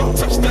 slam dunk,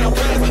 touchdown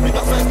pass. If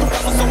I say two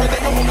passes, so it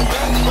ain't no holding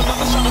back.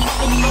 Another shot of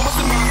poppin', you know what's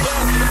in my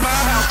bag. My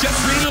house, just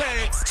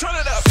relax. Turn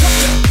it up.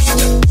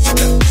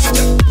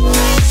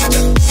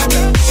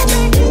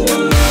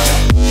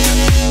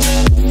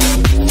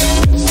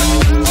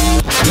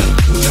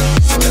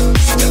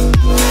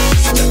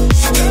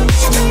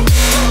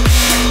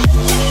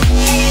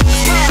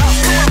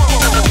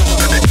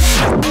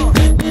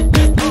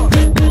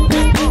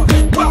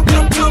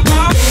 Welcome to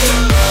my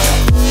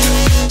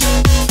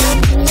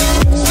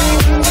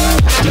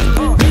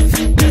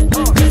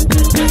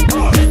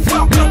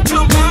welcome to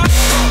my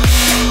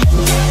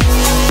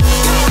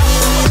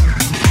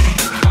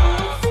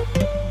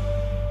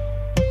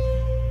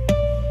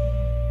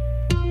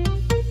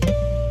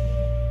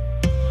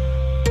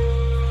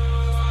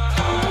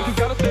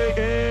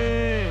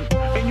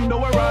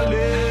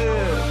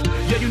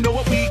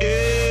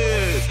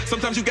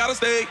sometimes you gotta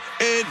stay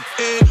in.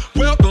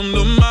 Welcome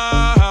to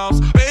my house,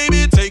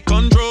 baby, take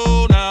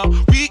control now.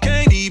 We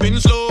can't even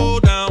slow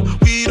down,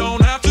 we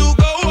don't have to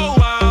go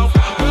out.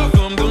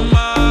 Welcome to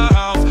my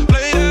house,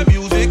 play that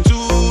music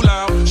too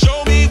loud.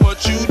 Show me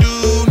what you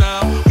do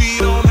now, we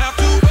don't have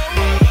to go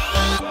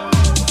out.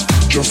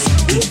 Just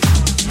eat,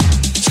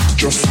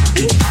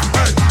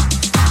 hey.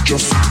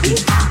 Just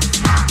eat,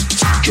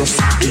 just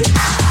eat, just eat,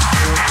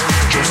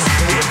 just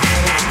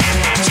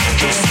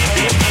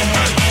eat, hey.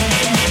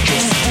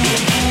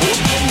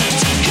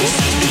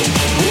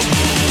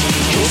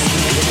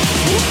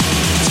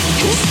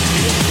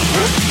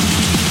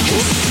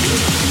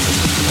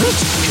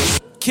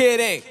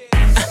 Kidding.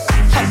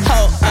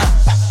 Hold up.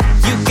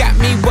 You got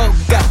me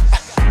woke up.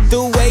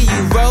 The way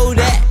you roll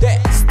that,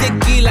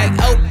 sticky like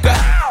okra.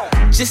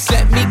 Just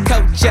let me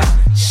coach ya.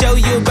 Show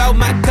you about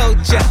my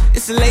culture.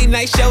 It's a late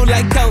night show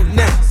like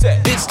Conan.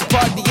 Bitch, the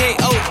party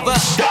ain't over.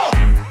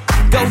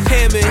 Go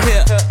ham in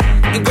here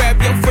and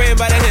grab your friend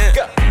by the hand.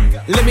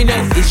 Let me know,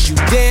 is you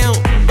down?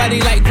 Body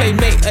like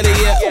playmate of the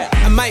year.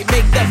 I might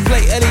make that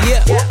play of the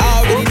year. I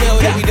already know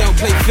that we don't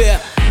play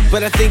fair,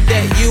 but I think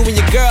that you and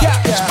your girl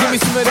should give me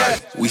some of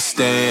that. We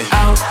stand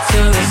out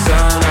till the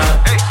sun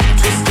up,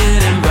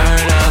 twisted and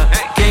burn up.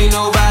 Can't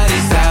nobody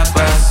stop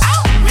us.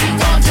 We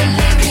gon'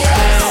 deliver ya.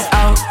 Stand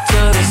out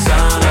till the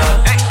sun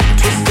up,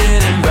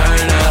 twisted and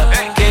burn up.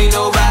 Can't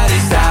nobody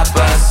stop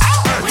us.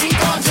 We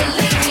gon'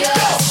 deliver ya.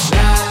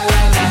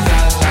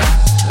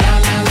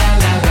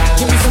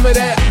 Give me some of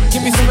that.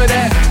 Give me some of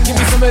that. Give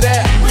me some of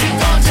that. We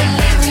gon'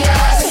 deliver ya.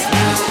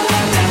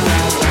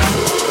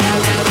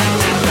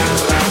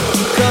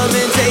 Come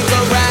and take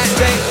a ride,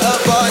 stay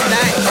up all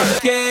night,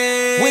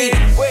 okay? We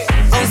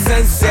on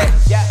sunset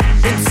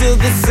until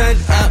the sun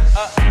up.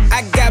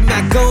 I got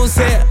my goals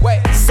here,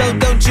 so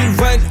don't you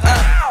run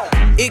up.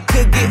 It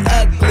could get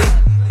ugly.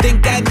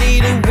 Think I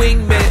need a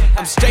wingman.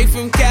 I'm straight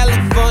from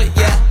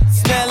California,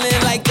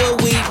 smelling like a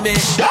weed man.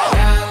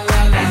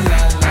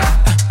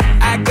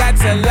 I got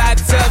to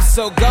lots up,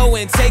 so go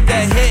and take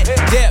a hit,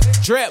 dip,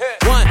 drip,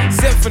 one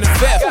sip from the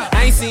fifth.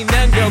 I ain't seen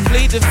none, girl,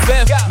 plead the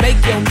fifth.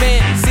 Make your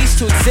man cease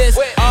to exist.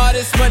 All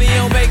this money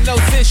don't make no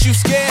sense, you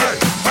scared?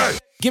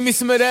 Give me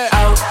some of that.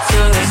 Out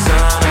till the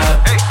sun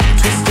up,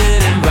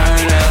 twisted and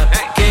burn up.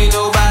 Can't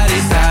nobody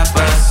stop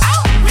us.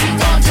 We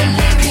gon'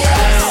 deliver ya.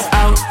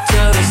 Out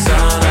till the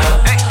sun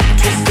up,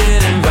 twisted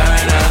and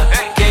burn up.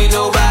 Can't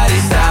nobody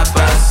stop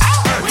us.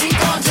 We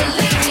gon'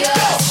 deliver ya.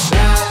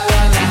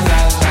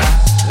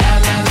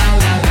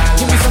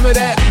 Give me some of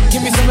that.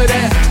 Give me some of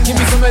that. Give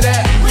me some of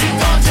that. We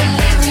gon'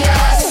 deliver ya.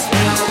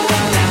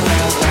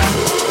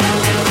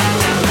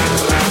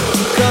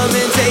 Come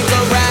and take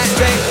a ride,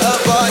 stay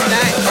up all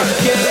night,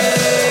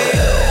 okay?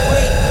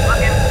 Wait,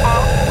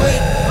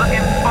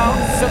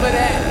 some of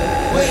that.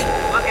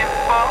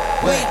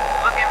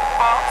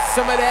 Wait,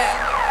 some of that.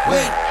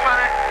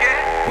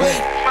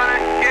 Wait,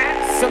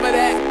 some of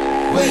that.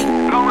 Wait,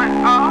 going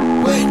off.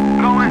 Wait, wait,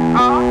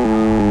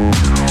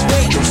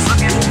 some of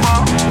that.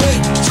 Wait,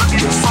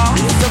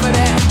 some of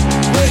that.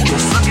 Wait,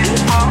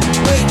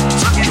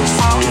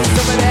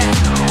 some of that.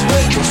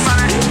 Wait, give me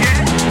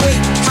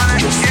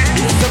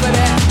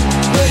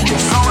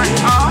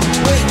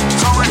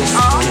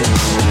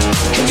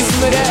some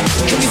of that.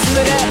 Give me some of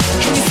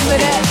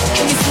that.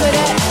 Give me some of that.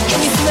 Give me some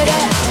of that. Give me some of that.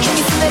 Give me some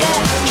of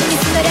that. Give me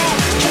some of that.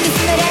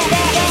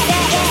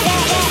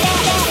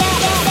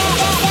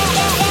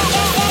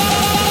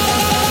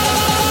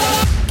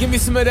 Give me some of that. Give me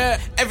some of that.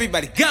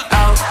 Everybody go.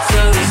 Out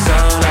till the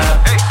sun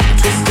up,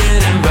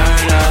 twisted and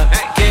burn up.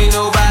 Can't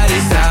nobody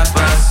stop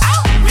us.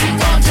 We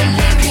gon'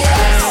 deliver ya.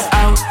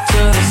 Out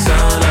till the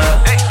sun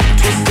up,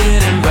 twisted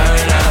and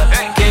burn up.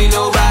 Can't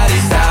nobody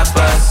stop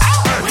us.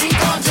 We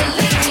gon'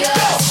 deliver ya.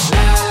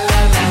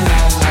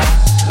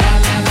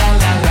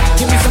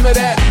 Give me some of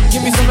that.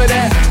 Give me some of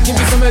that. Give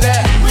me some of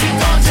that. We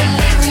gon'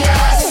 deliver ya.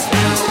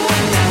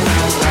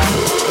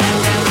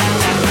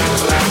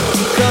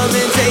 Come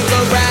and take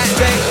a ride,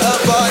 stay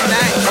up all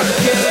night,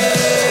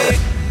 okay?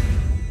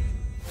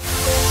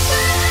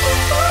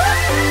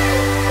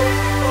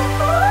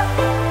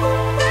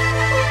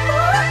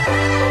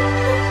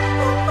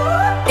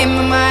 In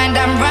my mind,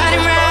 I'm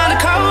running round a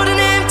cold and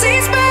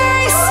empty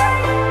space.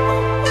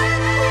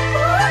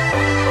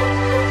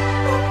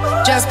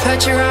 Just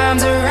put your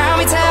arms around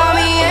me, tell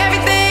me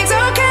everything's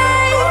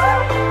okay.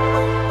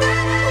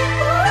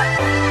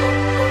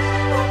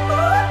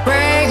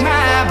 Break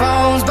my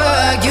bones,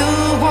 but you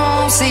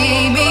won't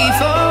see me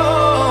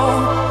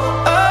fall.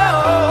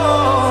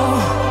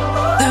 Oh,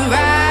 the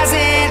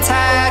rising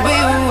tide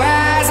will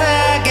rise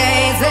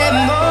against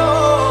them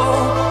all.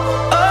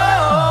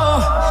 Oh,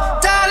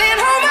 darling,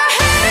 hold my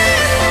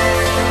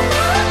hand.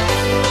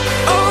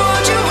 Oh,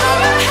 won't you hold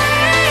my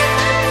hand?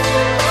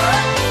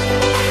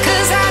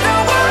 'Cause I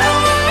don't wanna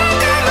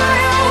walk on my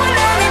own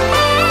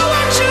anymore.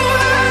 Won't you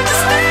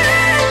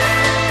understand?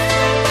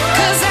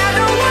 'Cause I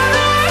don't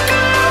wanna walk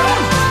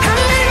alone. And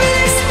maybe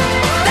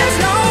there's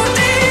no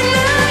denying.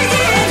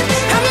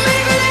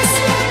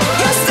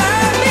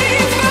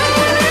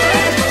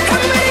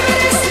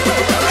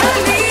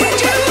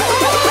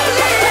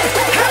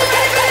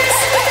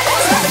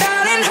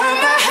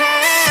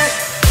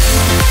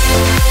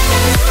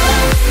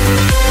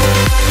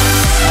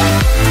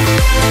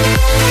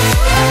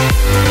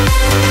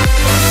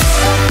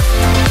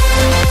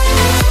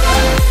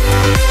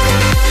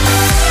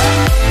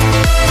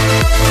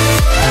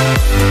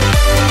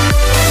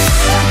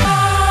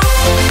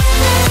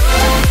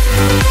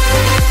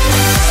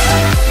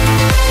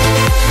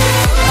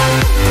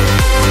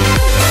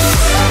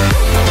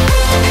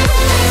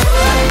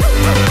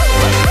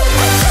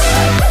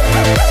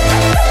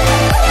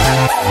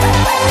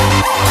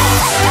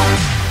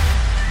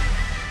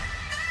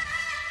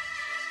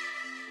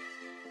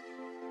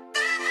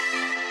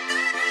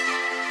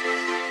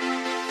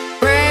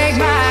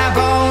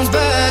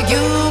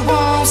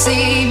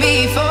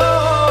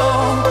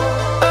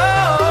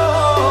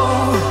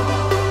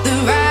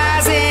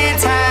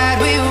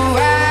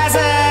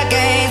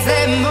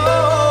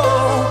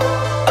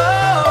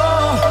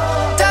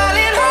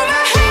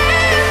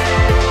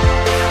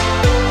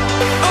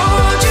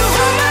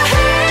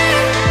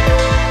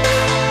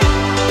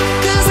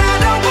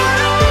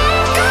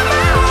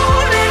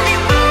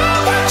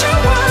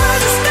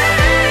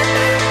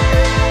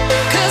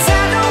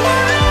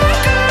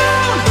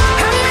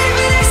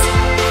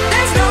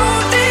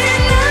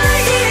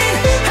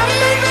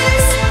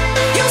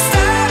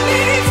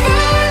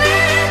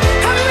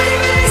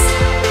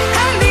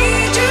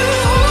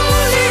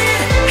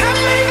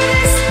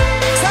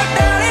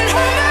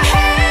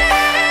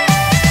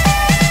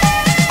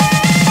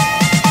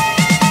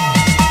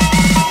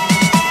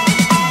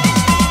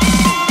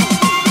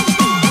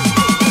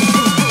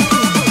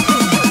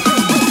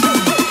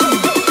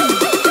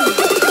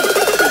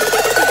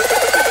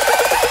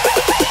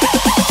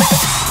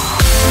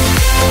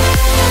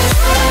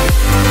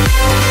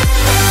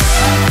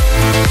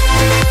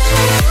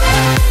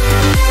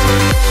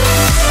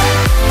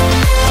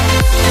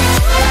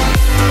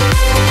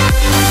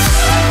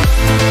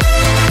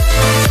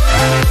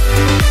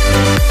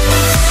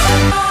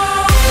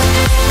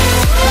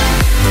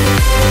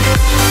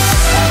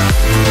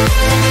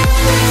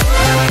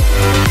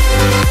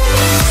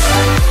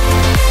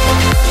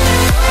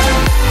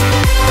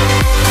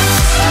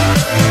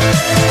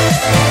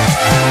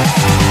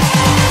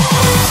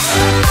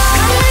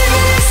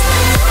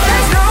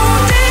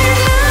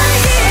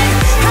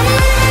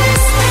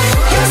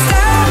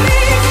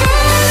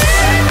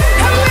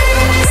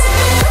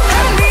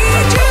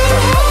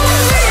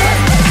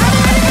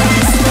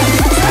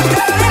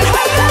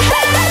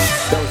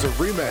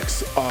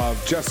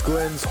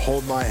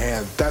 Hold My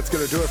Hand. That's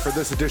going to do it for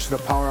this edition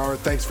of Power Hour.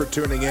 Thanks for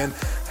tuning in.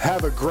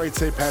 Have a great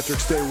St.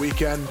 Patrick's Day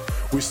weekend.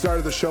 We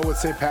started the show with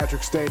St.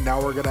 Patrick's Day. Now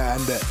we're going to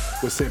end it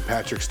with St.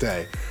 Patrick's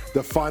Day.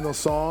 The final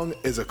song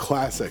is a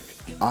classic.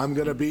 I'm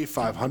Gonna Be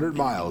 500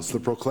 Miles,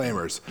 The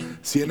Proclaimers.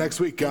 See you next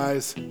week,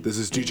 guys. This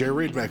is DJ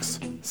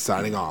Reedmix,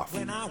 signing off.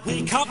 When I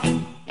wake up,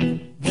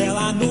 well,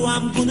 I know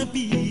I'm gonna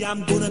be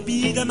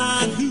the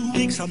man who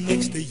wakes up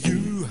next to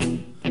you.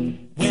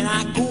 When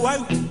I go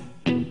out,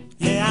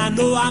 yeah, I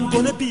know I'm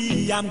gonna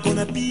be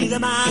the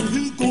man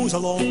who goes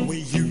along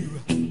with you.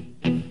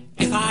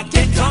 If I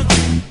get drunk,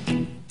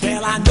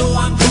 well, I know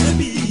I'm gonna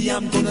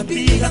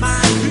be the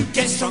man who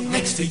gets drunk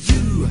next to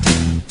you.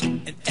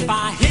 And if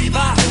I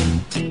haver,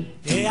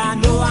 yeah, I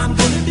know I'm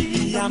gonna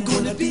be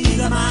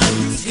the man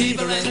who's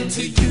havering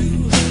to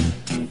you.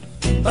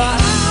 But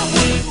I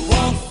would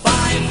walk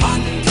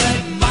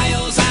 500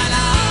 miles and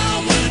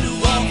I would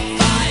walk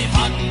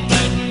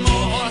 500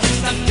 more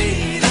just to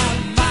be the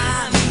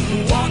man who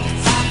walked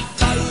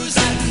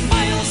 1,000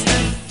 miles to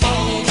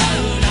fall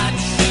down at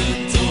your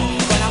door.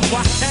 When I'm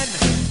walking,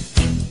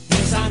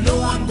 yes, I know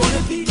I'm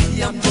gonna be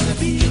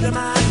the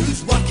man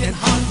who's working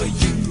hard for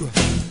you.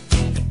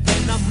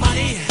 When the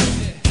money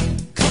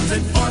comes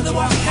in for the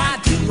work I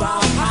do,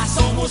 I'll pass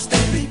almost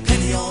every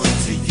penny on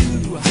to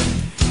you.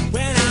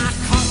 When I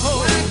come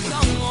home,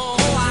 oh,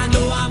 I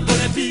know I'm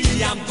gonna be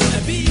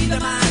the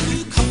man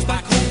who comes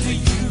back home to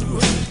you.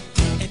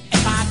 And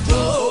if I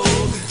go,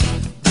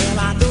 well,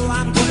 I know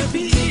I'm gonna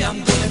be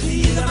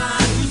the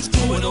man who's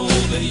going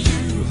over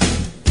you.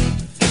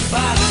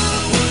 But I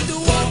would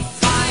walk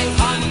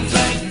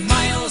 500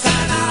 miles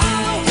and I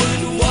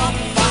would walk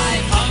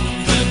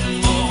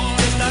 500 more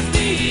just to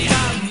be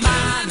a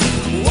man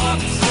who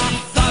walks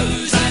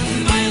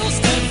 1,000 miles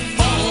to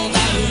fall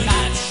down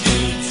at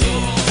your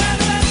door.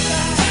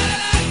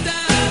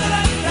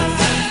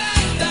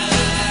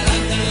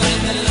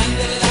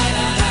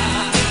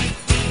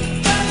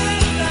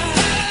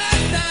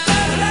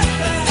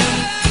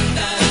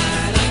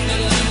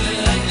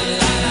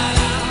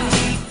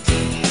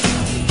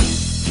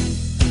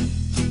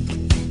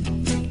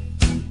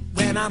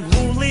 When I'm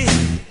lonely,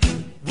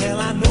 well,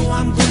 I know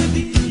I'm gonna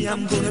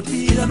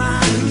be the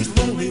man who's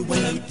lonely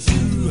without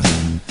you.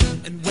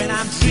 And when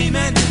I'm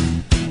dreaming,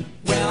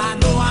 well, I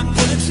know I'm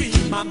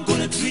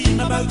gonna dream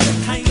about the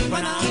time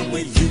when I'm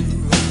with you.